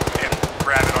resup and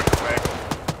grab it on your way.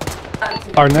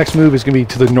 Our next move is going to be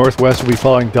to the northwest. We'll be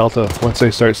following Delta once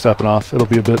they start stepping off. It'll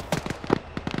be a bit.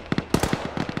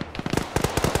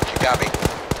 You got me.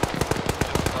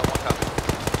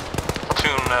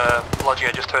 Platoon, Logi,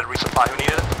 I just heard resupply. Who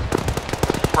needed it?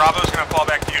 Bravo's going to fall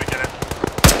back to you to get it.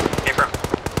 Affirm.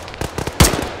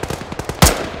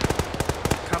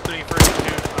 Company first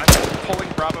platoon, I'm pulling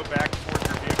Bravo back towards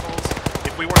your vehicles.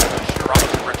 If we want to push your Bravo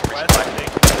towards west, they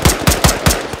can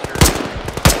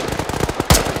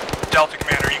Delta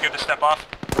Commander, are you good to step off?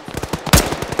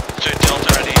 So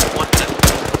Delta ready, 1 minute.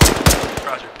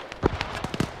 Roger.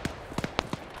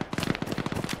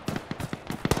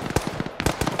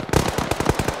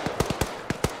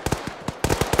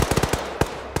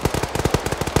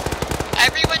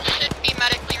 Everyone should be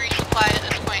medically resupplied at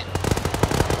this point.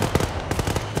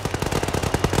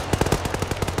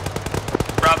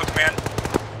 Bravo Command.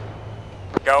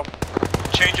 Go.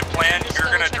 Change of plan, you're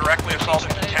going to directly assault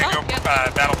into Tango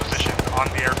battle position on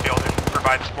the airfield and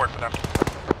provide support for them.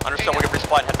 Understand, we'll get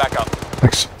resupply and head back up.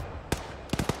 Thanks.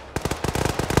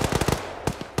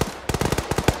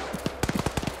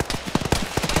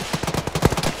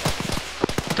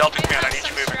 Delta Command, I need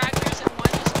you moving.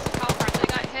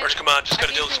 First Command, just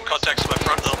gotta deal with some contacts in my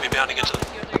front and I'll be mounting into them.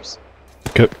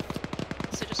 Okay.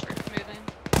 So just moving.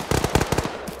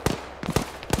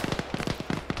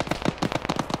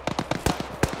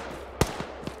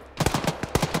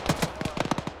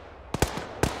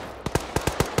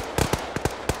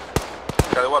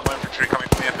 Charlie, what my infantry coming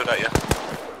from the airfield at you?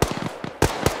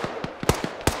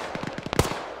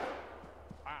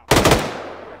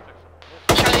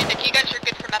 Charlie, Nick, you guys are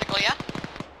good for medical, yeah?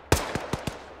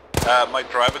 My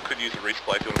driver could use a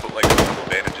resupply if you want to put like a couple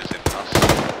bandages in us.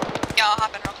 Yeah, I'll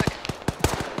hop in real quick.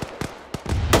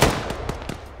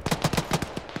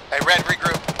 Hey, Red,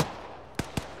 regroup.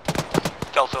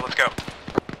 Delta, let's go.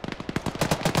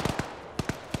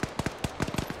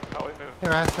 Oh, we move. Hey,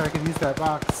 Raster, I could use that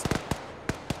box.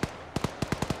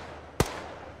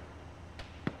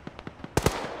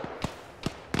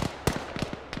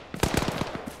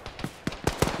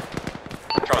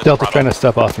 Delta trying to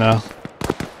step off now.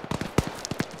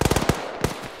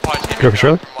 Go for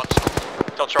Charlie.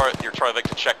 Tell Charlie, your Charlie Vic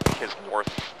to check his north.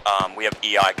 We have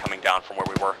EI coming down from where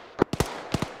we were.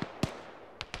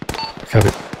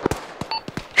 Copy.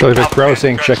 Charlie Vic, Bravo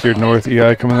saying check your north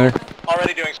EI coming there.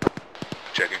 Already doing.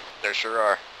 Checking. There sure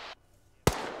are.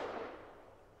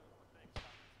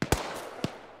 I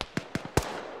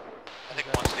think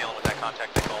one's dealing with that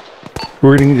contact they called.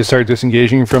 We're going to need to start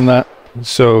disengaging from that.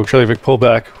 So Charlie Vic, pull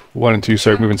back. 1 and 2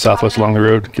 start moving southwest along the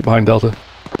road. Get behind Delta.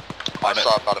 I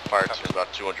saw about a fire team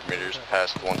about 200 meters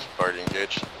past the ones already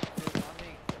engaged.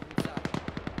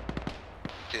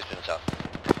 Two's been south.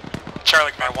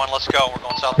 Charlie Command 1, let's go. We're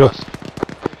going southwest.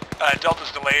 Delta's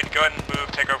delayed. Go ahead and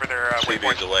move. Take over their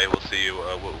waypoint. Delay. We'll see you.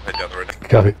 We'll head down the road.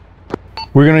 Copy.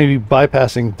 We're going to be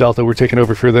bypassing Delta. We're taking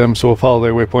over for them, so we'll follow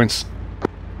their waypoints.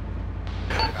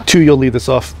 2, you'll lead this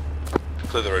off.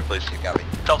 Clear the road, please. You got me.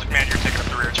 Delta Command, you're taking up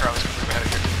the rear. Charlie's going to move ahead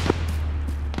of you.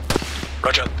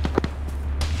 Roger.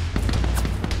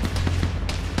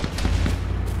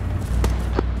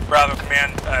 Bravo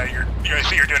Command, I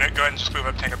see you're doing it. Go ahead and just move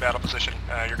up Tango battle position.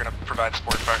 You're going to provide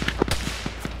support fire.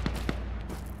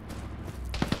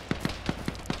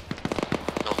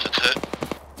 Delta's hit.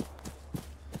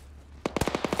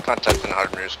 Contact in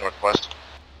 100 meters northwest.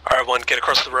 Alright, 1, get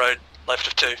across the road, left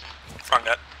of 2. Wrong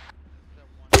net.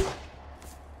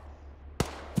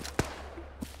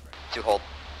 2 hold.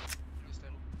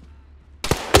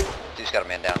 2's got a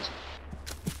man down.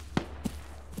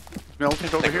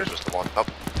 Militant over here? Just the one up.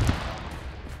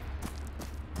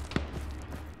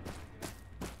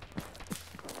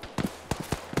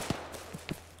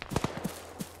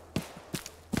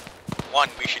 One,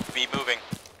 we should be moving.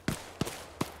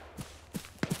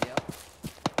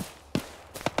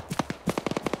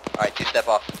 Alright, 2 step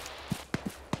off.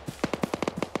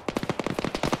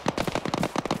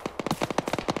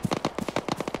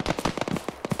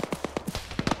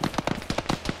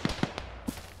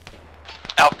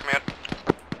 Alpha Command.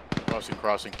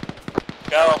 Crossing.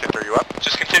 Go. Are you up?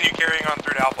 Just continue carrying on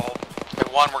through to Alpha hold. Hey,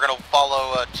 1, we're gonna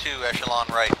follow 2 echelon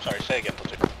right. Sorry, say again,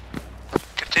 platoon.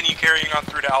 Continue carrying on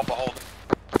through to Alpha hold.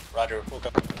 Roger, we'll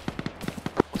go.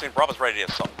 Platoon, Bravo's ready to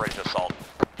assault.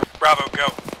 Bravo, go.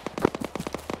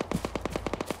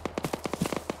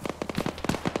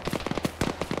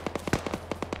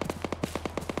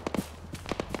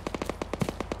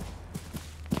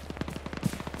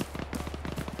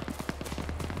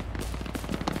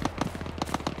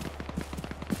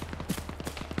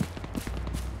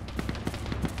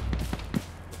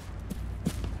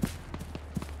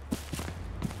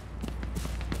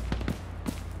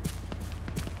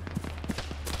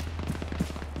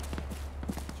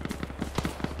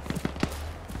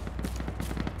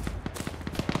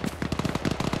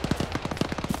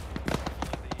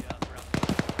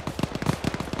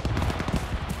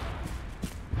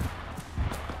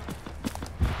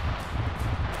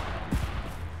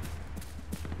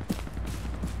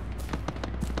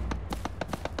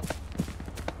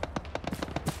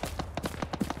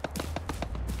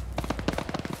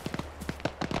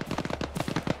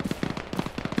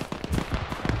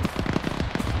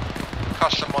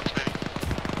 custom ones, maybe.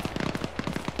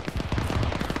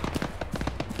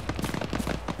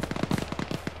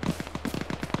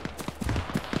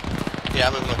 Yeah,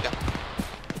 I'm moving with you.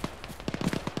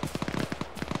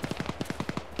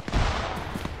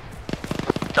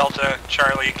 Delta,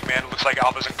 Charlie, command, looks like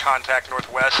Alpha's in contact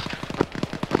northwest.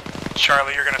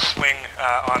 Charlie, you're going to swing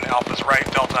on Alpha's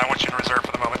right. Delta, I want you in reserve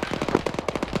for the moment.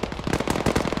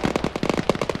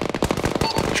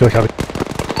 Charlie, copy.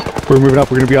 We're moving up.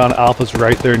 We're going to be on Alpha's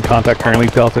right there in contact currently.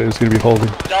 Delta is going to be holding.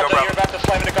 Delta, you're about to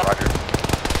slam into cover.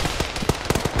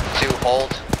 2,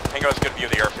 hold. Tango has a good view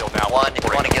of the airfield now. 1, if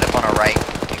you want to get up on our right,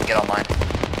 you can get on mine.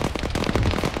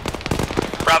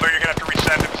 Bravo, you're going to have to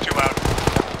resend if it's too loud.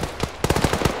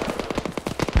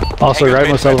 Also, right,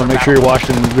 most of them, make sure you're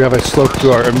watching. We have a slope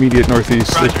to our immediate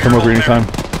northeast. They can come over anytime.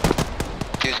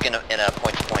 2's in a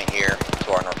point-to-point here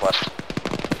to our northwest.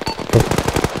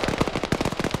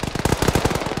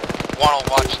 1 will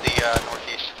watch the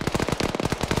northeast.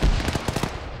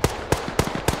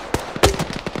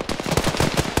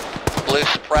 Blue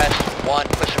suppressed. 1,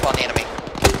 push up on the enemy.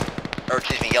 Or,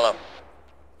 excuse me, yellow.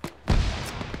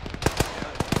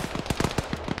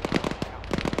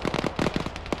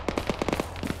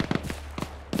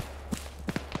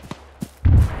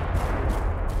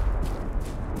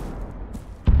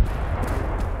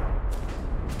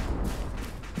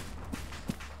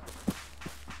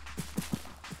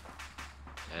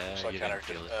 Looks like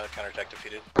counterattack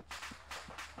defeated.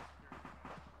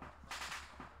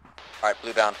 Alright,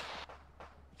 blue bound.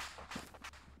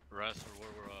 Where was the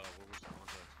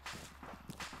contact?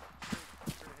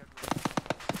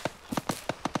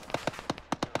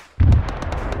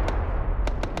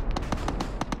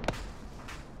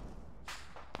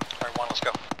 Alright, 1, let's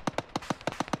go.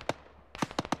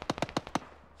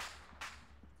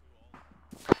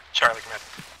 Charlie, command.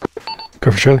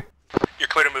 Go for Charlie. You're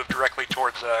clear to move directly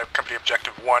towards company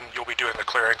objective 1. You'll be doing the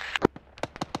clearing.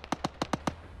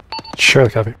 Charlie,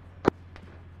 copy.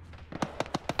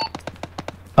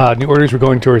 New orders, we're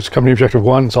going towards company objective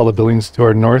 1. It's all the buildings to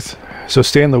our north. So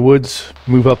stay in the woods,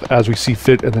 move up as we see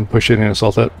fit, and then push in and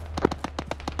assault it.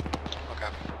 Okay.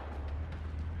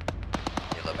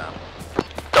 Yellow bound.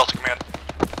 Delta, command.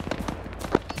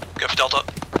 Go for Delta.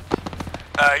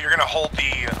 You're going to hold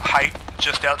the height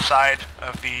just outside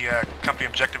of the company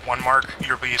objective 1 mark.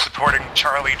 You'll be supporting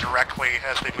Charlie directly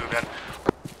as they move in.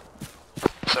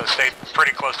 So stay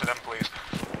pretty close to them, please.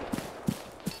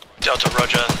 Delta,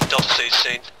 Roger. Delta stays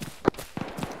sane.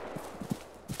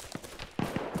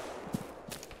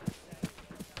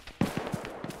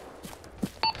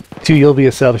 Two, you'll be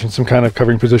establishing some kind of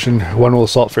covering position. 1 will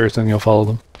assault first, and you'll follow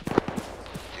them. 2,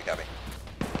 copy.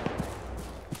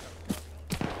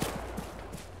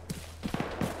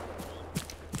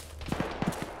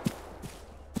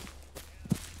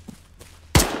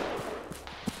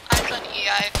 Eyes on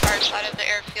EI, far side of the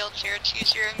airfield, 020,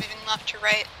 moving left to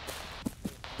right.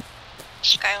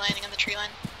 Sky landing on the tree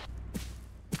line.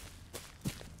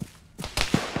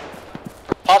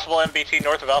 Possible MBT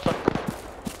north of Alpha.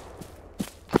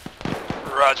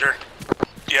 Roger.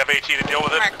 Do you have AT to deal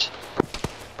with it? Marked.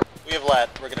 We have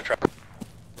LAT. We're gonna try.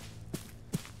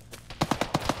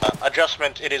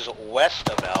 Adjustment, it is west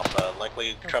of Alpha,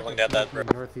 likely traveling down that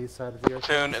road. Northeast side of the airfield.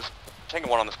 Soon is Tango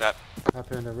 1 on the snap. Up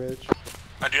here in the ridge.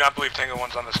 I do not believe Tango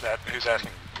 1's on this net. Who's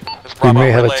asking? We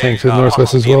may have a tank to the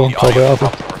northwest as well, called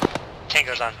Alpha.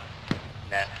 Tango's on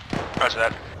net. Roger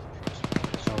that.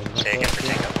 Take it for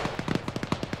Tango.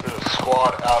 There's a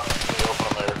squad out in the open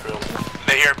on the airfield.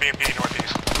 They hear BMP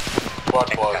northeast. Squad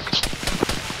close.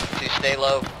 2, stay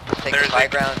low. Take There's the high a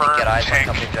ground and confirmed get eyes on tank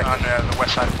company objective. on the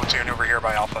west side of platoon over here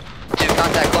by Alpha. 2,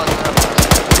 contact close.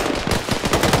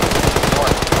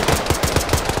 North.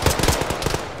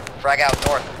 Frag out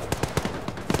north.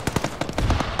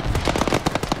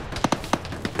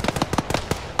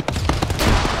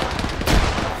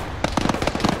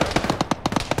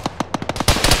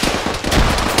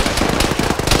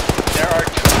 There are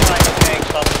 2 flying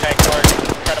tanks on the tank door.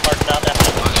 Try to mark them out now.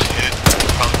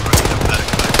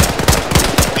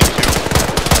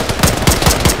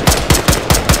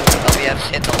 LBF's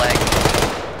hit the leg.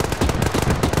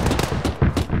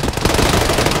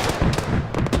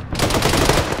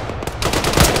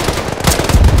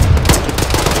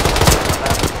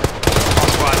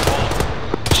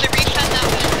 Should resend them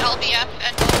with LBF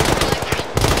and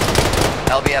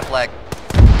LBF leg.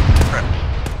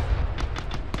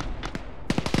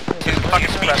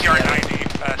 Fucking BTR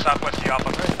 90, southwest of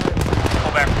Alpha.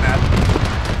 Pull back from that.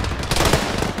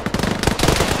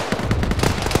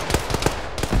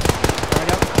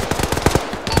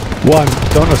 One,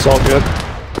 don't assault yet.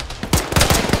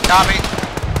 Copy.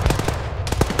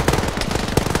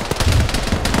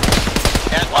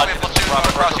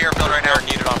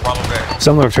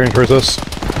 Some of them are turning towards us. They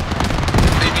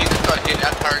need to start getting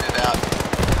that targeted out.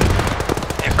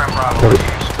 From Bravo.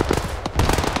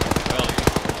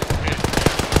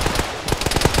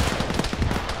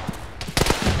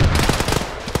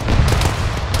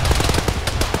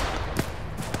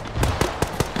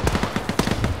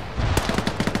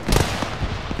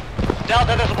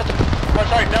 Delta, there's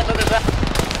Delta, there's that.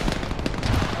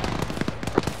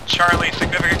 Charlie,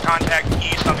 significant contact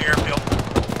east on the airfield.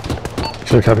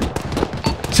 Sure, copy.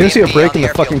 So you see a break in the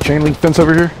fucking chain link fence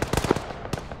over here?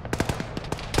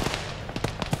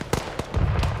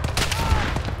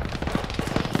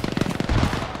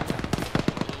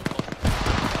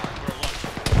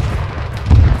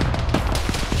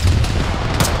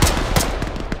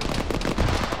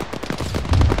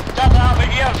 Delta Alpha,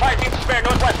 you have 5 teams to spare,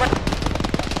 northwest.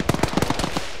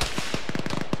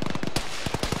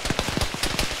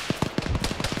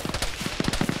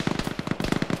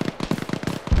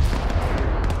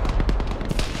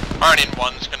 Martin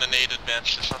 1's gonna need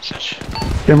advanced dispatch.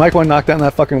 Can Mike 1 knock down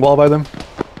that fucking wall by them?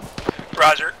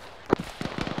 Roger.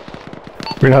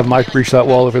 We're gonna have Mike breach that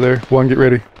wall over there. 1, get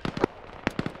ready.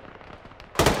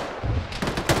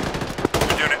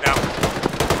 We're doing it now.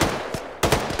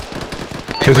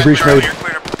 There's a breach Charlie, made. you're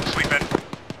clear to sweep in.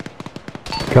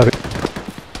 Got it.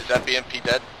 Is that BMP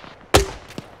dead?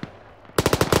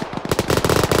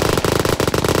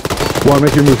 1,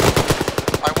 make your move.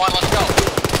 Alright, 1, let's go.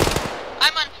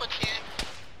 I'm on platoon.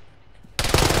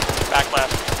 Back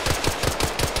left.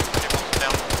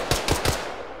 Down.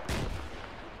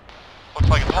 Looks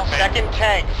like it's man. Second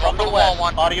tank from the west.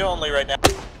 Audio only right now.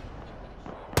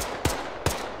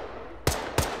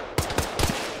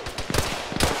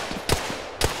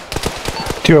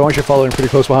 Two, I want you following pretty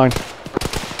close behind.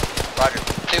 Roger.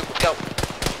 2, let's go.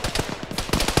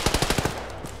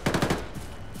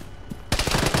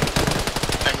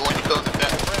 I'm going to close it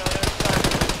down.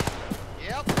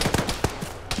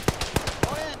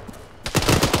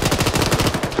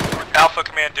 Alpha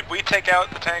Command, did we take out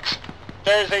the tanks?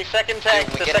 There's a second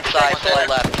tank. We The get second inside tank to the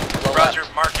left. Low Roger,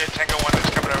 left. mark it. Tango 1 is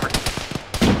coming over.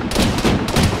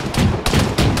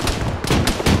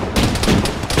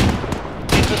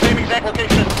 It's the same exact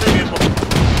location as the previous one.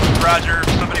 Roger,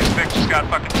 somebody's pick just got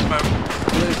fucking smoked.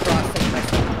 Blue crossing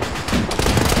next one.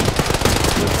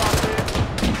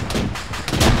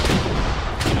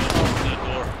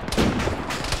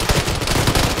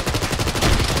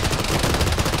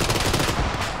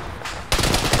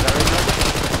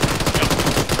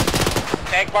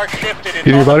 Tank bar shifted. It's Get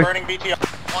your on the buddy? burning BTR.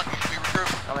 1, you should be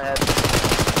recruited. I'm ahead.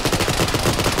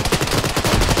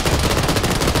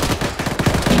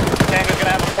 Tango's gonna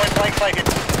have a point blank fight here.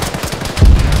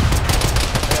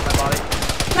 I got my body.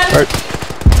 Alright.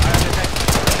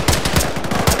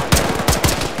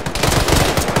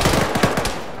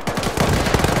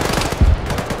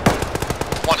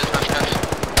 One is not cash.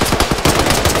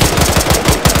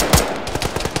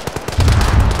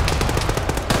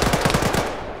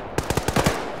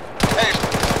 Hey,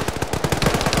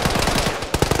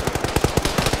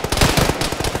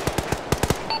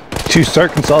 2,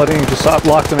 start consolidating. Just stop,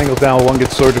 lock some angles down while 1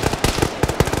 gets sorted.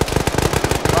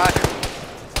 Roger.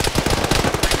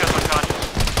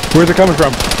 Where's it coming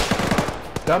from?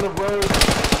 Down the road.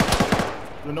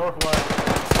 The northwest.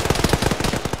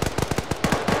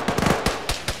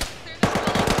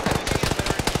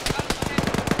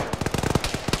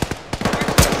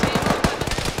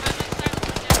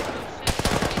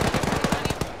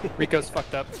 Rico's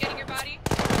fucked up. Getting your body.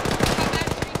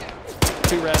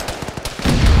 2 red.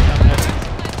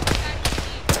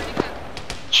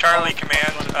 Charlie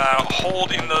Command,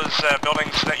 hold in those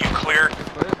buildings that you clear.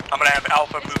 I'm gonna have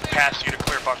Alpha move past you to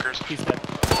clear bunkers. He's dead.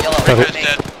 Yellow. Rico's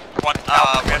dead. 1,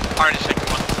 Alpha Command. Martin is taking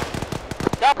 1.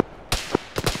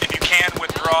 If you can,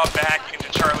 withdraw back into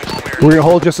Charlie's clear. We're gonna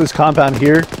hold just this compound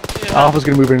here. Alpha's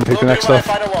gonna move in and take the next stuff.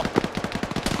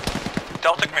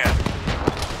 Delta Command.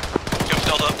 Give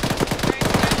Delta.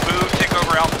 Move, take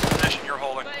over Alpha's position you're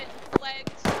holding.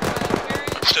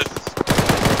 Stood.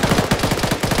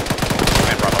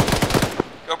 Command Bravo.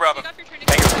 Go Bravo.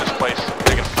 Tango's displaced.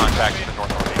 Taking contact in the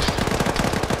north-northeast.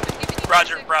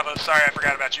 Roger, Bravo. Sorry, I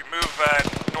forgot about you. Move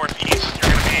northeast.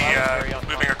 You're going to be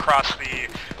moving across the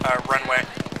runway.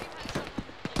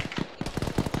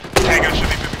 Tango should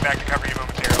be moving back to cover you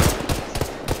momentarily.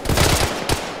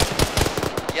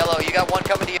 Yellow, you got 1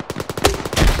 coming to you.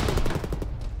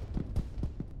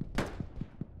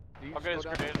 I'll get his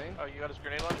grenade. Oh, you got his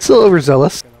grenade launcher? Still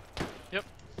overzealous. Yep.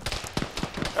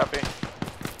 Copy.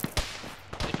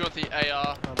 If you want the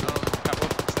AR,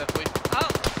 definitely.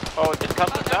 Oh, it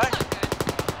comes to die?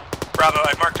 Bravo,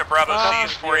 I marked a Bravo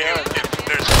C's for you. If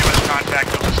there's too much contact,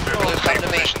 you'll just move to the same come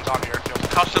to me. positions on the airfield.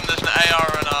 Custom, there's an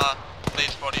AR and a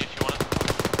base body if you want it.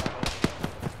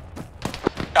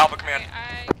 Alpha Command.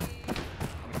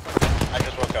 I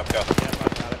just woke up, go.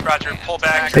 Roger, pull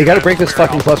back. Hey, you gotta break this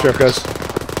fucking cluster up, guys.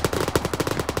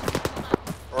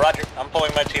 Roger, I'm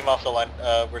pulling my team off the line.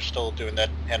 We're still doing that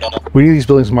handoff. We need these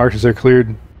buildings marked as they're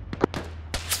cleared.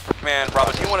 Command,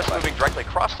 Bravo, do you want us moving directly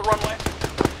across the runway?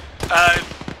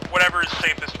 Whatever is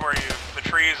safest for you. The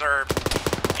trees are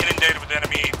inundated with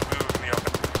enemy. Move in the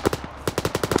open.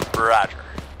 Roger.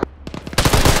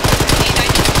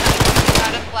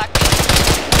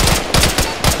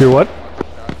 You're what?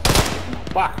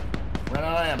 Fuck. Run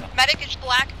out of ammo. Medic is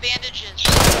black bandages.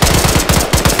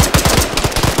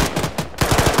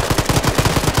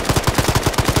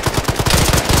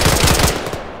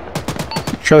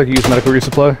 Charlie can use medical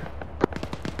resupply.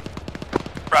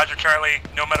 Roger, Charlie.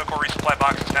 No medical resupply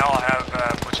boxes now. I'll have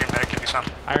platoon medic give you some.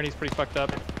 Irony's pretty fucked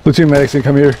up. Platoon medics can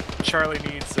come here. Charlie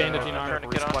needs bandaging arm.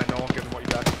 Resupply Noel, give him what you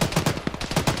got.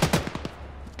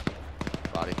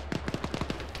 Body.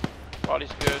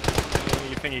 Body's good.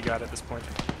 You think you got at this point?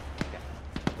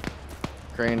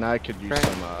 Crane, I could use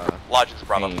some Lodges,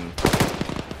 Bravo.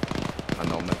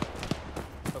 Annulment.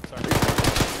 Oh, sorry.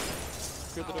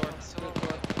 Clear the door.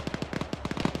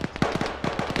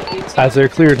 As they're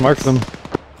cleared, mark them.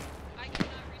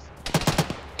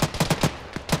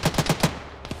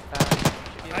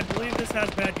 I believe this has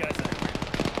bad guys in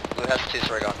it. Blue has two,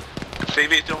 sorry, gone.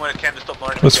 CV's doing what it can to stop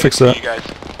learning. Let's fix that. You guys.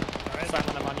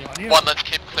 Simon, I'm on you. One, let's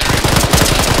keep clearing.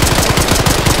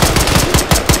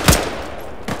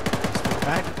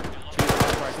 Back.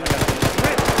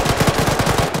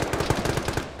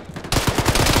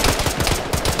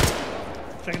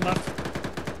 Second left.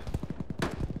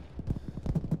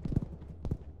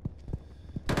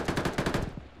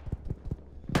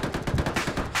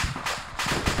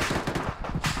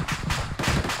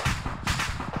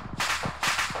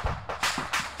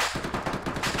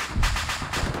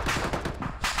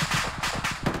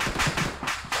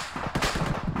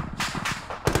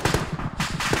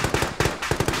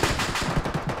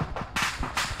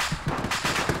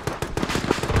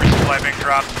 Resupply being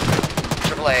dropped.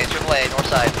 AAA, north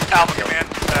side. Alpha Command,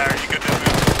 are you good to move?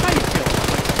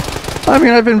 I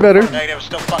mean, I've been better. Negative,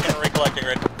 still fucking recollecting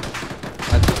right.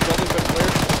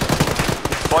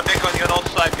 One Nick on your north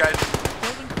side, guys.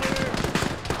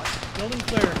 Building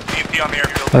clear. EMP on the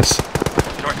airfield. Nice.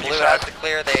 Northeast Blue side. has to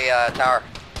clear the tower.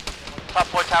 Top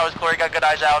floor tower's clear, got good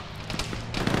eyes out.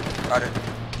 Roger.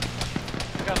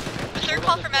 Is there a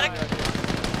call for medic?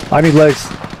 I need legs.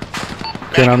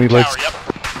 Okay, I need legs. Yep.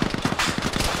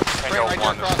 Tango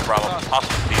 1, this is Bravo.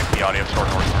 Possible DMP audio toward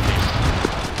north-northeast.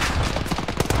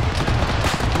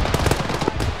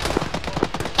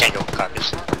 Tango,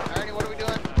 copies. Irony, what are we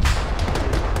doing?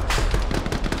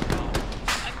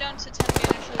 I'm down to 10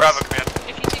 bandages. Bravo Command.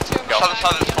 If you take 2 of my Southern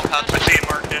side of this compound. I see it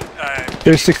marked it.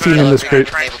 There's 16 in this crate.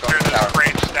 Try and clear those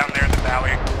crates down there in the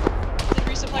valley. The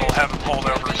resupply. We'll have them pulled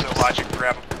over so Logic can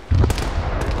grab them.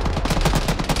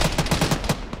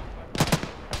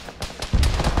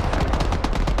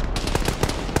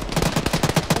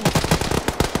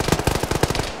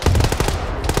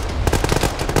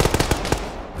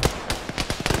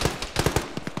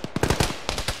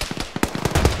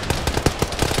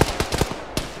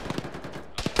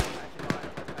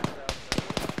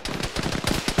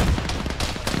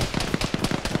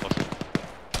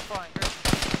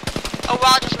 Oh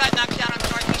wow, just got knocked down on the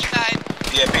northeast side.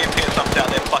 Yeah, BMP is something down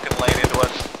there fucking laying into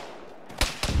us.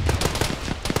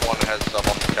 One has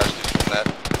multiple casualties from that.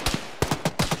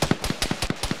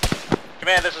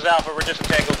 Command, this is Alpha. We're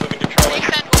disentangled, moving to Charlie.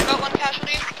 Descend, we've got 1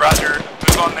 casualty. Roger,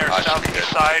 move on their should be southeast good.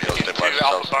 side Those into dead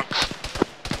Alpha themselves. bunks.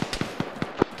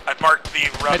 I've marked the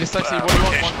rough Dslyecxi, what do you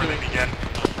want? location where they begin.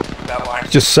 That line.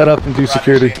 Just set up and do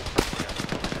security.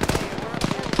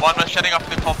 One, we're shutting off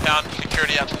the compound,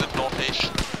 security out to the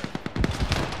northeast.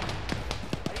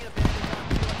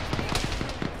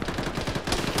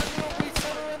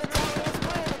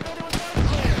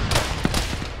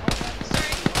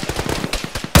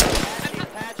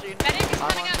 Medic is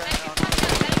coming up, medic is coming up,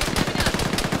 medic is coming up.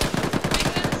 Make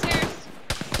it down the stairs.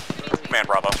 Command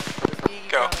Bravo.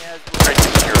 Go. Great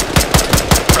secure.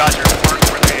 Roger, mark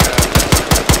where they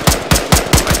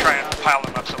I try and pile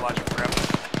them up so Logic can grab them.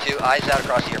 2 eyes out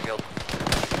across the airfield.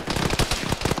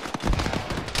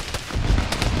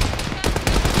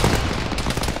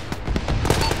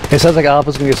 It sounds like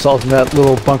Alpha's gonna get assaulted in that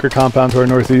little bunker compound to our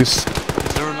northeast.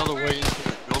 Is there another way into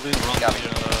the building around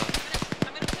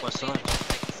the west side?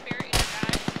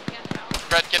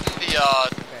 Brett, get in the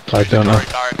I don't know.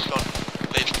 barracks on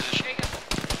lead position.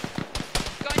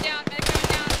 Going down, medic going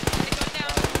down, medic going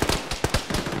down.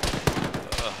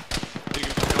 Think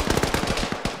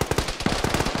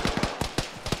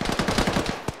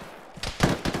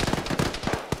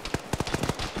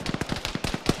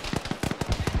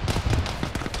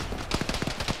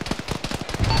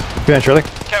Command Charlie.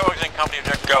 Catwalks in company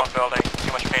objective go building.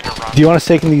 Too much paint to run. Do you want us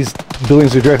taking these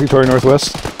buildings directly to our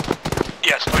northwest?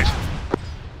 Yes, please.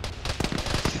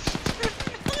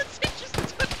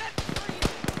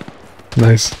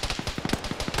 Nice.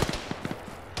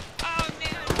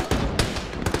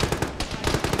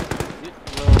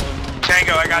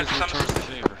 Tango, I got some.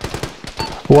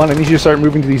 One, I need you to start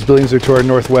moving to these buildings that are to our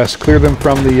northwest. Clear them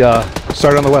from the,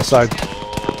 start on the west side.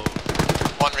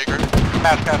 One regroup.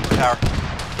 Pass the tower.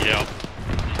 Yep.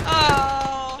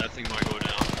 Oh. That thing might go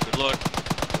down. Good luck.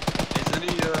 Is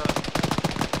any,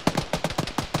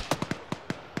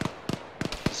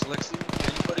 dslyecxi,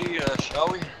 anybody, shall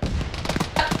we?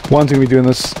 One's gonna be doing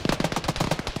this.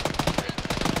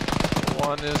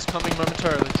 One is coming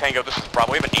momentarily. Tango, this is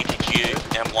Bravo. We have an ATG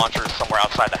M launcher somewhere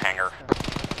outside the hangar.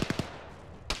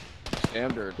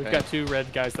 Standard. We've got 2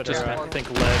 red guys that are, I think,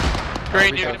 lead.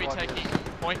 Green, you're gonna be taking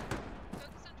point.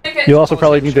 You'll also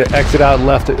probably need to exit out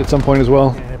left at some point as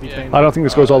well. I don't think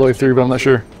this goes all the way through, but I'm not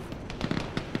sure.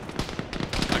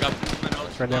 I got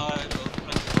movement Right now.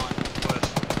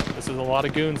 This is a lot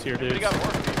of goons here, dude.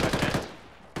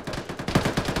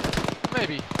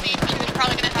 Maybe. Me too is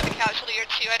probably gonna have a casualty or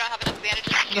 2. I don't have enough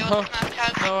advantages to deal with this mask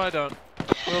has. No, I don't.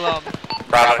 We'll,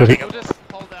 Bravo, Tango. we'll just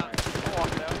hold out. We'll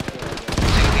walk down.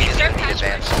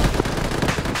 Advance.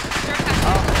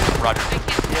 Roger.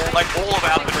 Like all of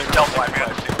Alpha is Delta, man.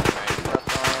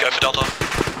 Go for Delta.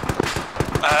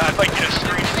 I'd like you to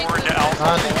screen forward to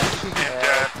Alpha and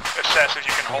assess if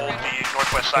you can hold the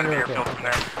northwest side of the airfield from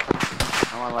there.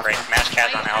 Great, mask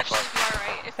has on Alpha.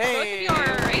 Hey!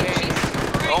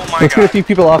 Oh my Let's get a few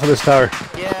people off of this tower.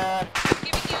 Yeah.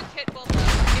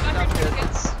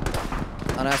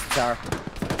 Unasked the tower.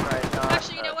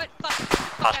 Actually, you know what? Fuck.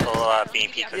 Possible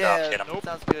BMP could hit him.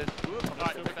 Sounds good.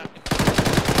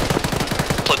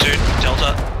 Platoon,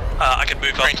 Delta. I can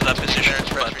move up to that position,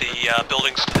 but the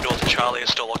buildings to the north of Charlie are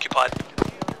still occupied.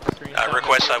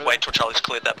 Request I wait till Charlie's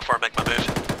cleared that before I make my move.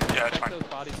 Yeah, it's fine.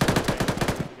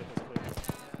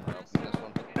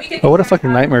 Oh, what a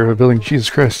fucking nightmare of a building. Jesus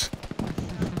Christ.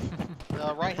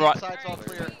 Right hand side's all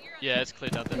clear. Yeah, it's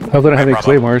cleared out there. I hope they don't have any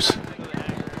claymores.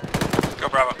 Go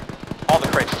Bravo. All the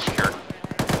crates are secured.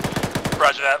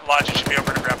 Roger that. Logic should be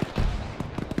over to grab.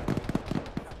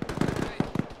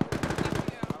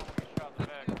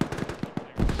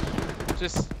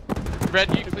 Just red,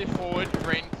 you clear forward,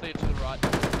 green clear to the right.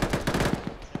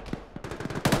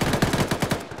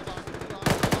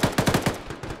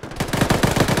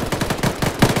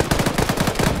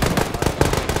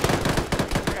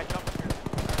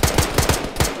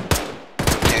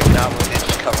 Dude, not moving,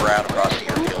 just cover out across the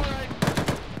airfield.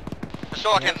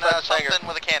 Stalking something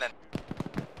with a cannon.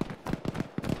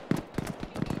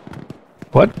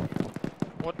 What?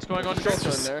 What's going on?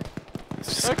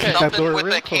 Okay. Something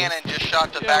with a cannon just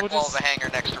shot the back we'll wall just... of the hangar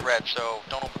next to red, so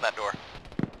don't open that door.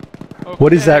 Okay.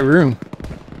 What is that room?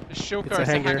 The Shilko, It's a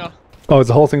hangar. Oh, it's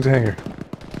the whole thing's a hangar.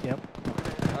 Yep.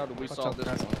 How do we solve this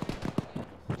one?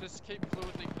 Just keep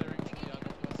fluidly clearing to the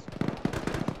northwest.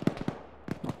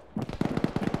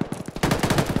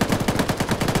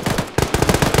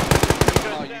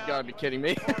 Oh, you gotta be kidding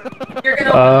me. You're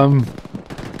gonna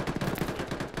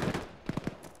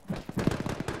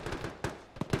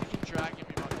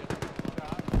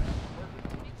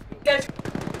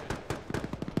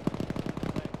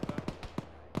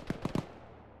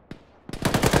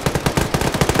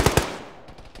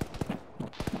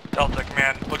Delta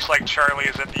Command, looks like Charlie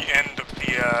is at the end of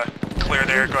the clear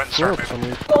there. Go ahead and start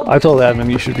moving. I told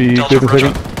admin you should be Delta, good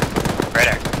in Red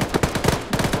air.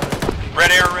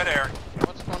 Red air, red air.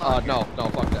 What's going on? No,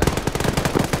 fuck that.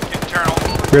 Internal.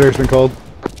 Radar's been called.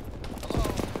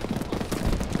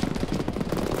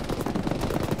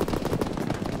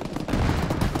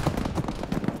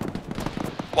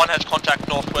 One has contact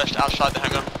northwest outside the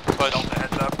hangar. Close. Delta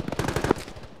heads up.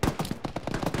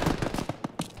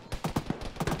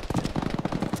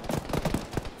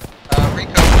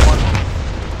 Rico, one.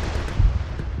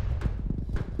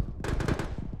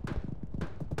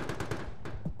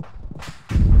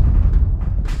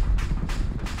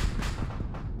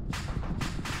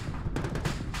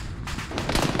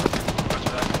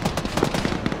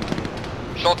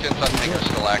 Shulkin's I think is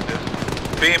still active.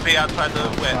 BMP outside the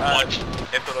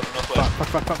airfield on the northwest.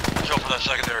 Watch out for that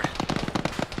secondary.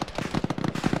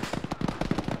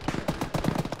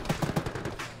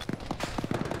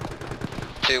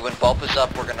 Two, when Bulb is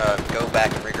up, we're gonna go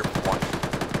back and regroup for 1.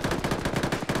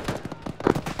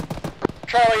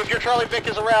 Charlie, if your Charlie Vic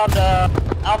is around,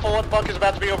 Alpha 1 bunk is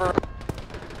about to be over.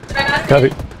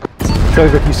 Copy.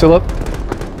 Charlie Vic, you still up?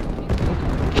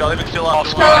 Charlie Vic still up.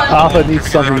 Alpha needs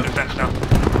something.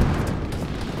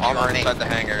 Armor inside the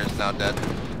hangar is now dead.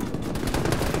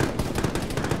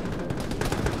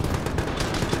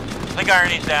 think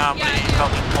Irony's down, but he fell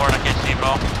to the floor and I can't see him at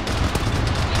all.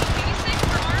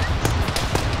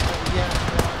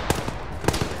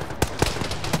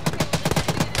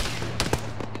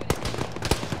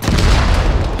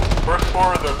 First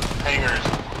floor of the hangar's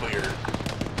clear.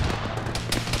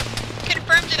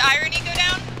 Confirm, did Irony go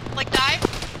down? Like die?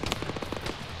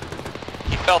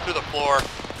 He fell through the floor.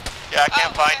 Yeah, I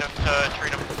can't find him to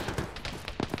treat him.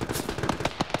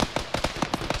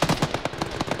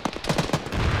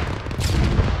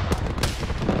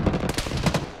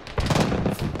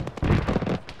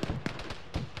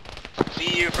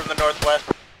 See you from the northwest.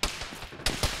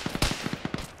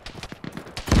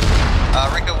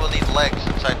 Ringo will need legs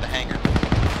inside the hangar.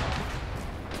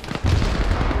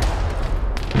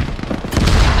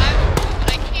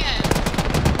 I can't.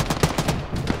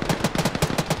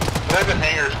 I think the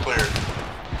hangar's clear.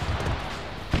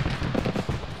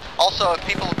 Also, if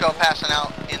people go passing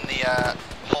out in the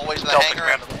hallways of the hangar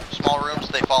and small rooms,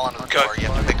 they fall onto the floor. You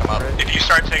have to pick them up. If you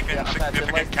start taking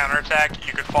significant counterattack,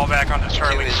 you could fall back onto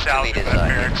Charlie south of that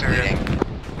barracks area.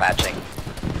 Matching.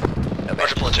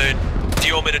 Roger, platoon. Do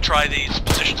you want me to try these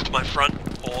positions to my front,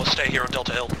 or stay here on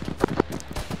Delta Hill?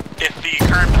 If the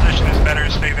current position is better,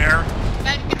 stay there.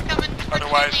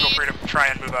 Otherwise, feel free to try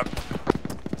and move up.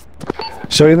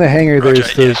 So in the hangar,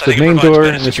 there's the main door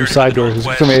and there's some side doors.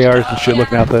 There's some ARs and shit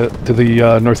looking out to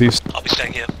the northeast. I'll be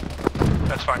staying here.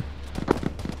 That's fine.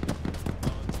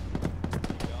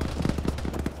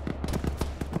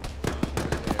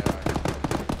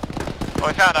 Well,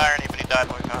 we found Irony, but he died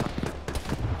when we found him.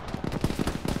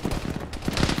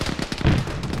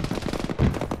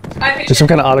 There's some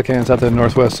kind of autocannons out to the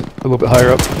northwest, a little bit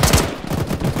higher up.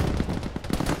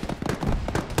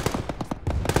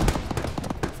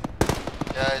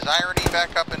 Is Irony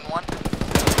back up in one?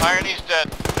 Irony's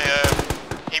dead.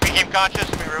 He became conscious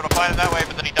and we were able to find him that way,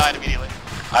 but then he died immediately.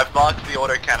 I've marked the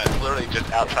autocannon. It's literally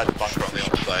just outside the bunker on the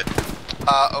other side.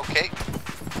 Okay.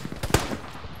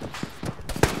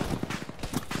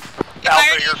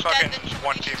 Alpha, you're fucking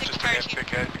one team just to miss big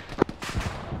head.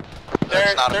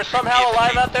 They're somehow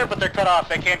alive out there, but they're cut off.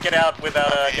 They can't get out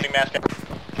without getting masked out.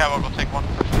 Cowboy will take one.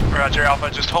 Roger, Alpha,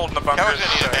 just holding the bunkers.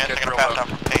 Get real low.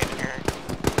 From pain here.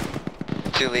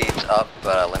 2 leads up,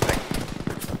 limping.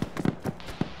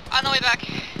 On the way back.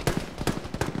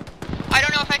 I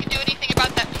don't know if I can do anything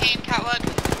about that pain, Catwood.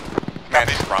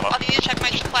 I'll need to check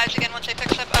my supplies again once I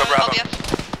fix up LDS.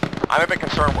 I'm a bit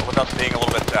concerned with us being a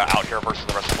little bit out here versus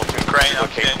the rest of the platoon. Crane, I'm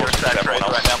seeing your saturated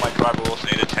right now. My driver will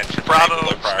need attention.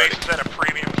 Bravo, space is at a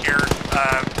premium here.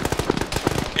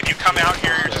 If you come out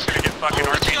here, you're just gonna get fucking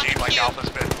RPG'd like Alpha's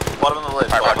been. Bottom of the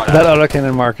list. That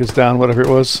autocannon mark is down, whatever it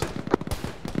was.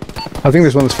 I think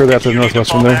there's one that's further out to the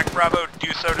northwest from there. Back, Bravo,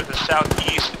 do so to the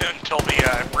southeast until the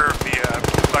rear of the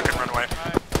fucking runway.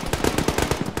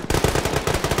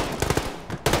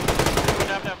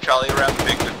 Charlie, around the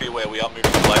big 50 where we are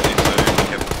moving slightly, so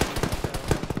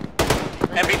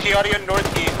MBT audio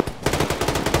northeast.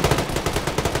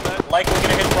 Likely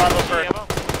gonna hit Bravo first.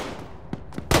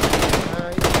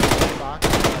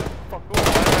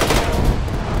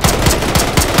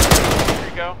 Here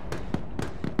you go.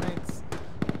 Thanks.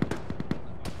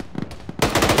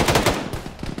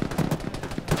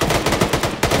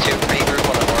 To regroup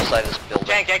on the north side of this building.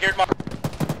 Tank, anchored mark.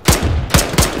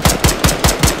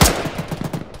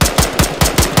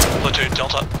 Platoon,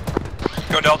 Delta.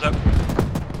 Go Delta.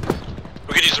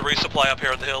 We could use a resupply up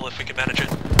here on the hill if we can manage it.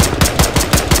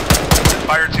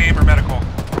 Fire team or medical?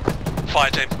 Fire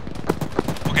team.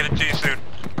 We'll get it to you soon.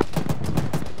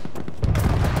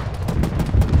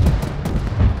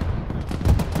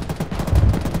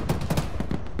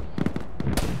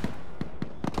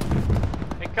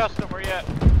 Hey, Custom, where you at?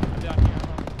 I'm down here.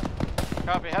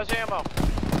 Copy. How's your ammo?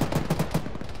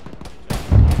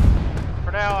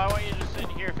 For now, I want you to just sit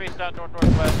here, face out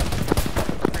northwest.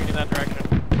 Retreat in that direction.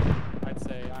 I'd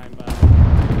say I'm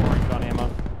orange on ammo.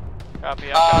 Copy.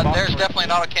 There's definitely an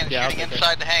autocannon shooting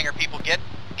inside the hangar. People get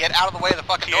out of the way of the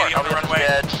fucking door. On the runway.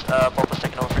 Dead. Both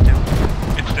taking over for 2.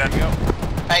 It's dead. Go.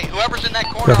 Hey, whoever's in that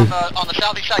corner on the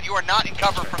southeast side, you are not in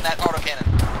cover from that autocannon.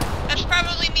 That's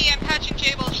probably me. I'm patching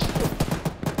cables.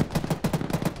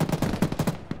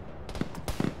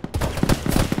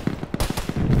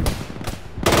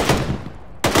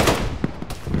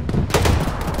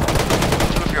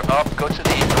 If you're up, go to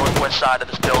the northwest side of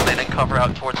this building and cover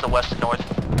out towards the west and north.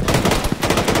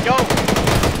 Go!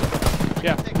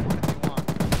 Yeah.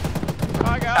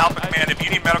 Alpha Command, if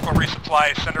you need medical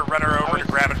resupply, send a runner over to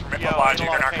grab it from Lodgy.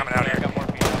 They're not coming out here.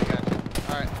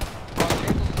 Alright.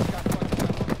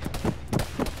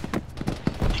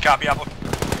 You copy, Alpha?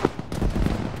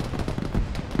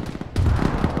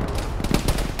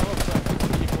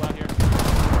 People out here.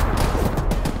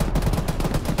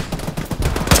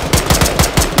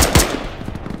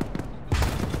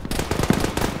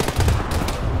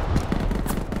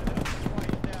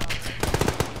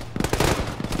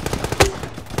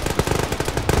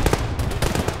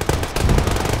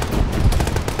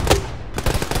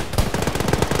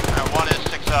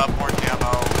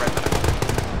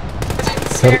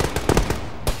 Set it.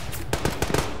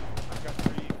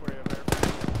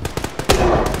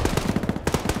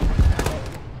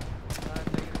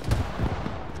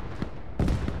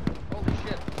 Holy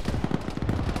shit.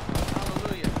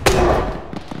 Hallelujah.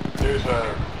 There's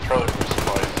a trailer for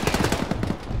supplies.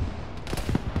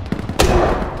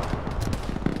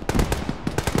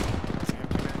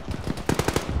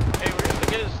 Hey, we're gonna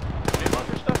get his new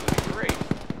bunker stuff. That'd be great.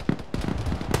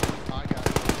 Oh, I got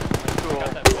it. Cool.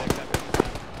 Got that back,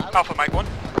 Alpha, Mike 1.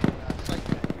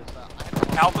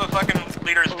 Alpha fucking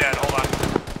leader is dead, hold on.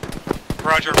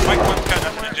 Roger, Mike 1's got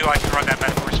nothing to do, I can run that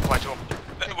medical resupply to him.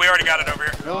 We already got it over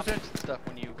here. Militant stuff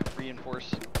when you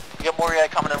reinforce. You got more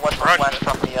coming in west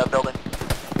from the building.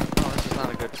 Oh, this is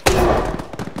not a good.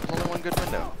 There's only one good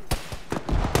window.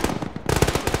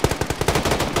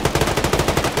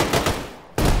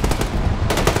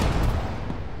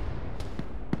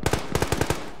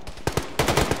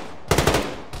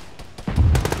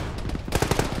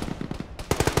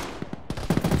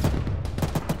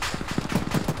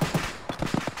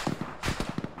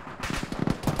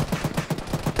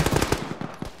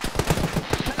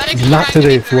 Not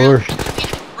today, Floor.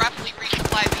 Roughly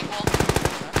resupply people.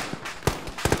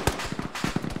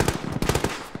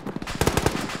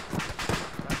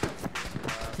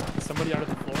 Somebody out of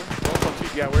the floor?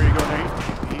 Yeah, where are you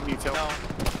going? He needs help.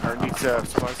 Or needs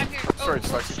supplies. Sorry,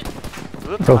 dyslexia.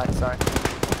 Oh. Sorry.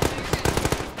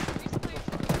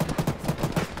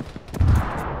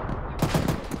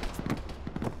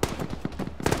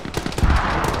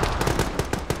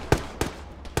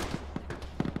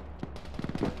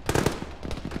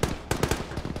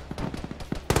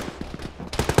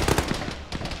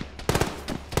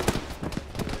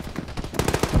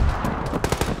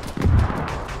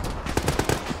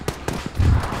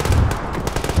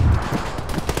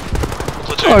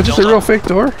 Oh, just a real fake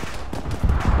door?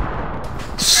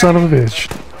 Son of a bitch.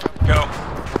 Go.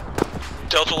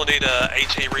 Delta will need a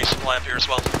AT resupply up here as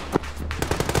well.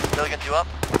 Milligan, you up?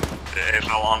 It's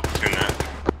all on platoon now.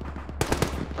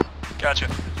 Gotcha.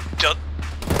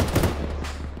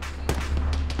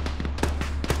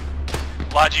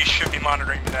 Logi should be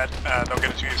monitoring that. They'll get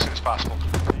it to you as soon as possible.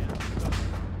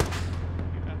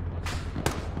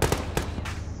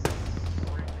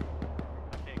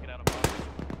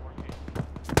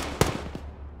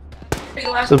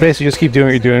 So basically just keep doing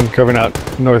what you're doing, covering out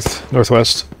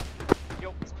northwest.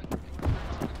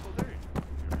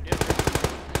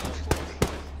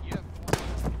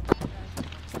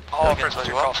 All first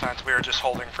two call signs, we are just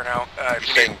holding for now. If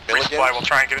you need resupply, we'll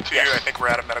try and get it to you. I think we're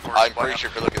out of medical resupply. I'm pretty sure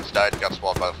Billigan's died and got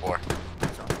swallowed by the floor.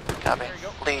 Copy.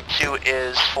 Lead 2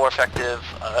 is 4 effective,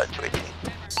 218.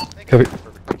 Copy.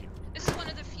 This is one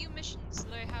of the few missions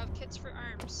that I have kits for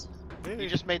arms. You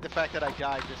just made the fact that I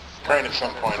died just. Train at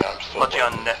some point, I'm still. Logi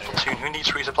on net platoon. Who needs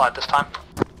resupply at this time?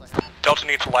 Delta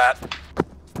needs lat.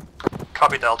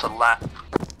 Copy Delta, lat.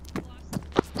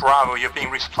 Bravo, you're being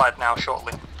resupplied now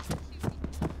shortly.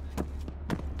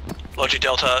 Logi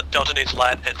Delta needs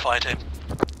lat at fire team.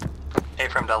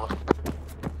 A-frame Delta.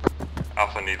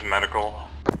 Alpha needs medical.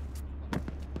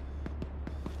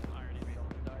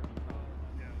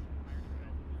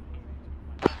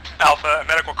 Alpha, a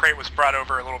medical crate was brought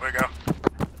over a little bit ago.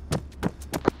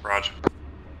 Roger.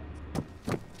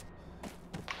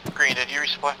 Green, did you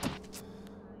resupply?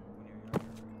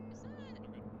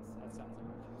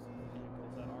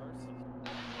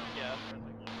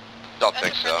 Don't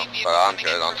think so, but I'm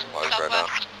good on supplies right now.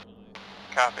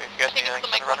 Copy. You guys need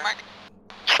anything running?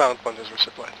 Silent one is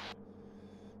resupplied.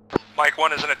 Mike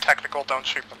 1 is in a technical, don't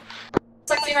shoot them.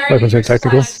 Weapons are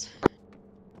technical.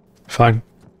 Fine.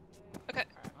 Okay.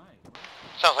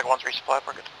 Sounds like one's resupply,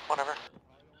 we're good. Whatever.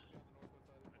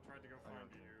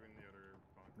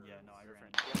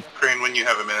 Crane, when you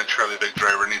have a minute, Charlie Big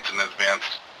Driver needs an advance.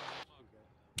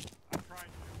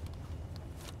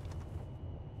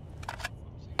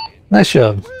 Nice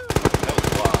job.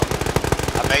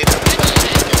 I made it.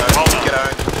 Get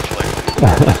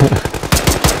out.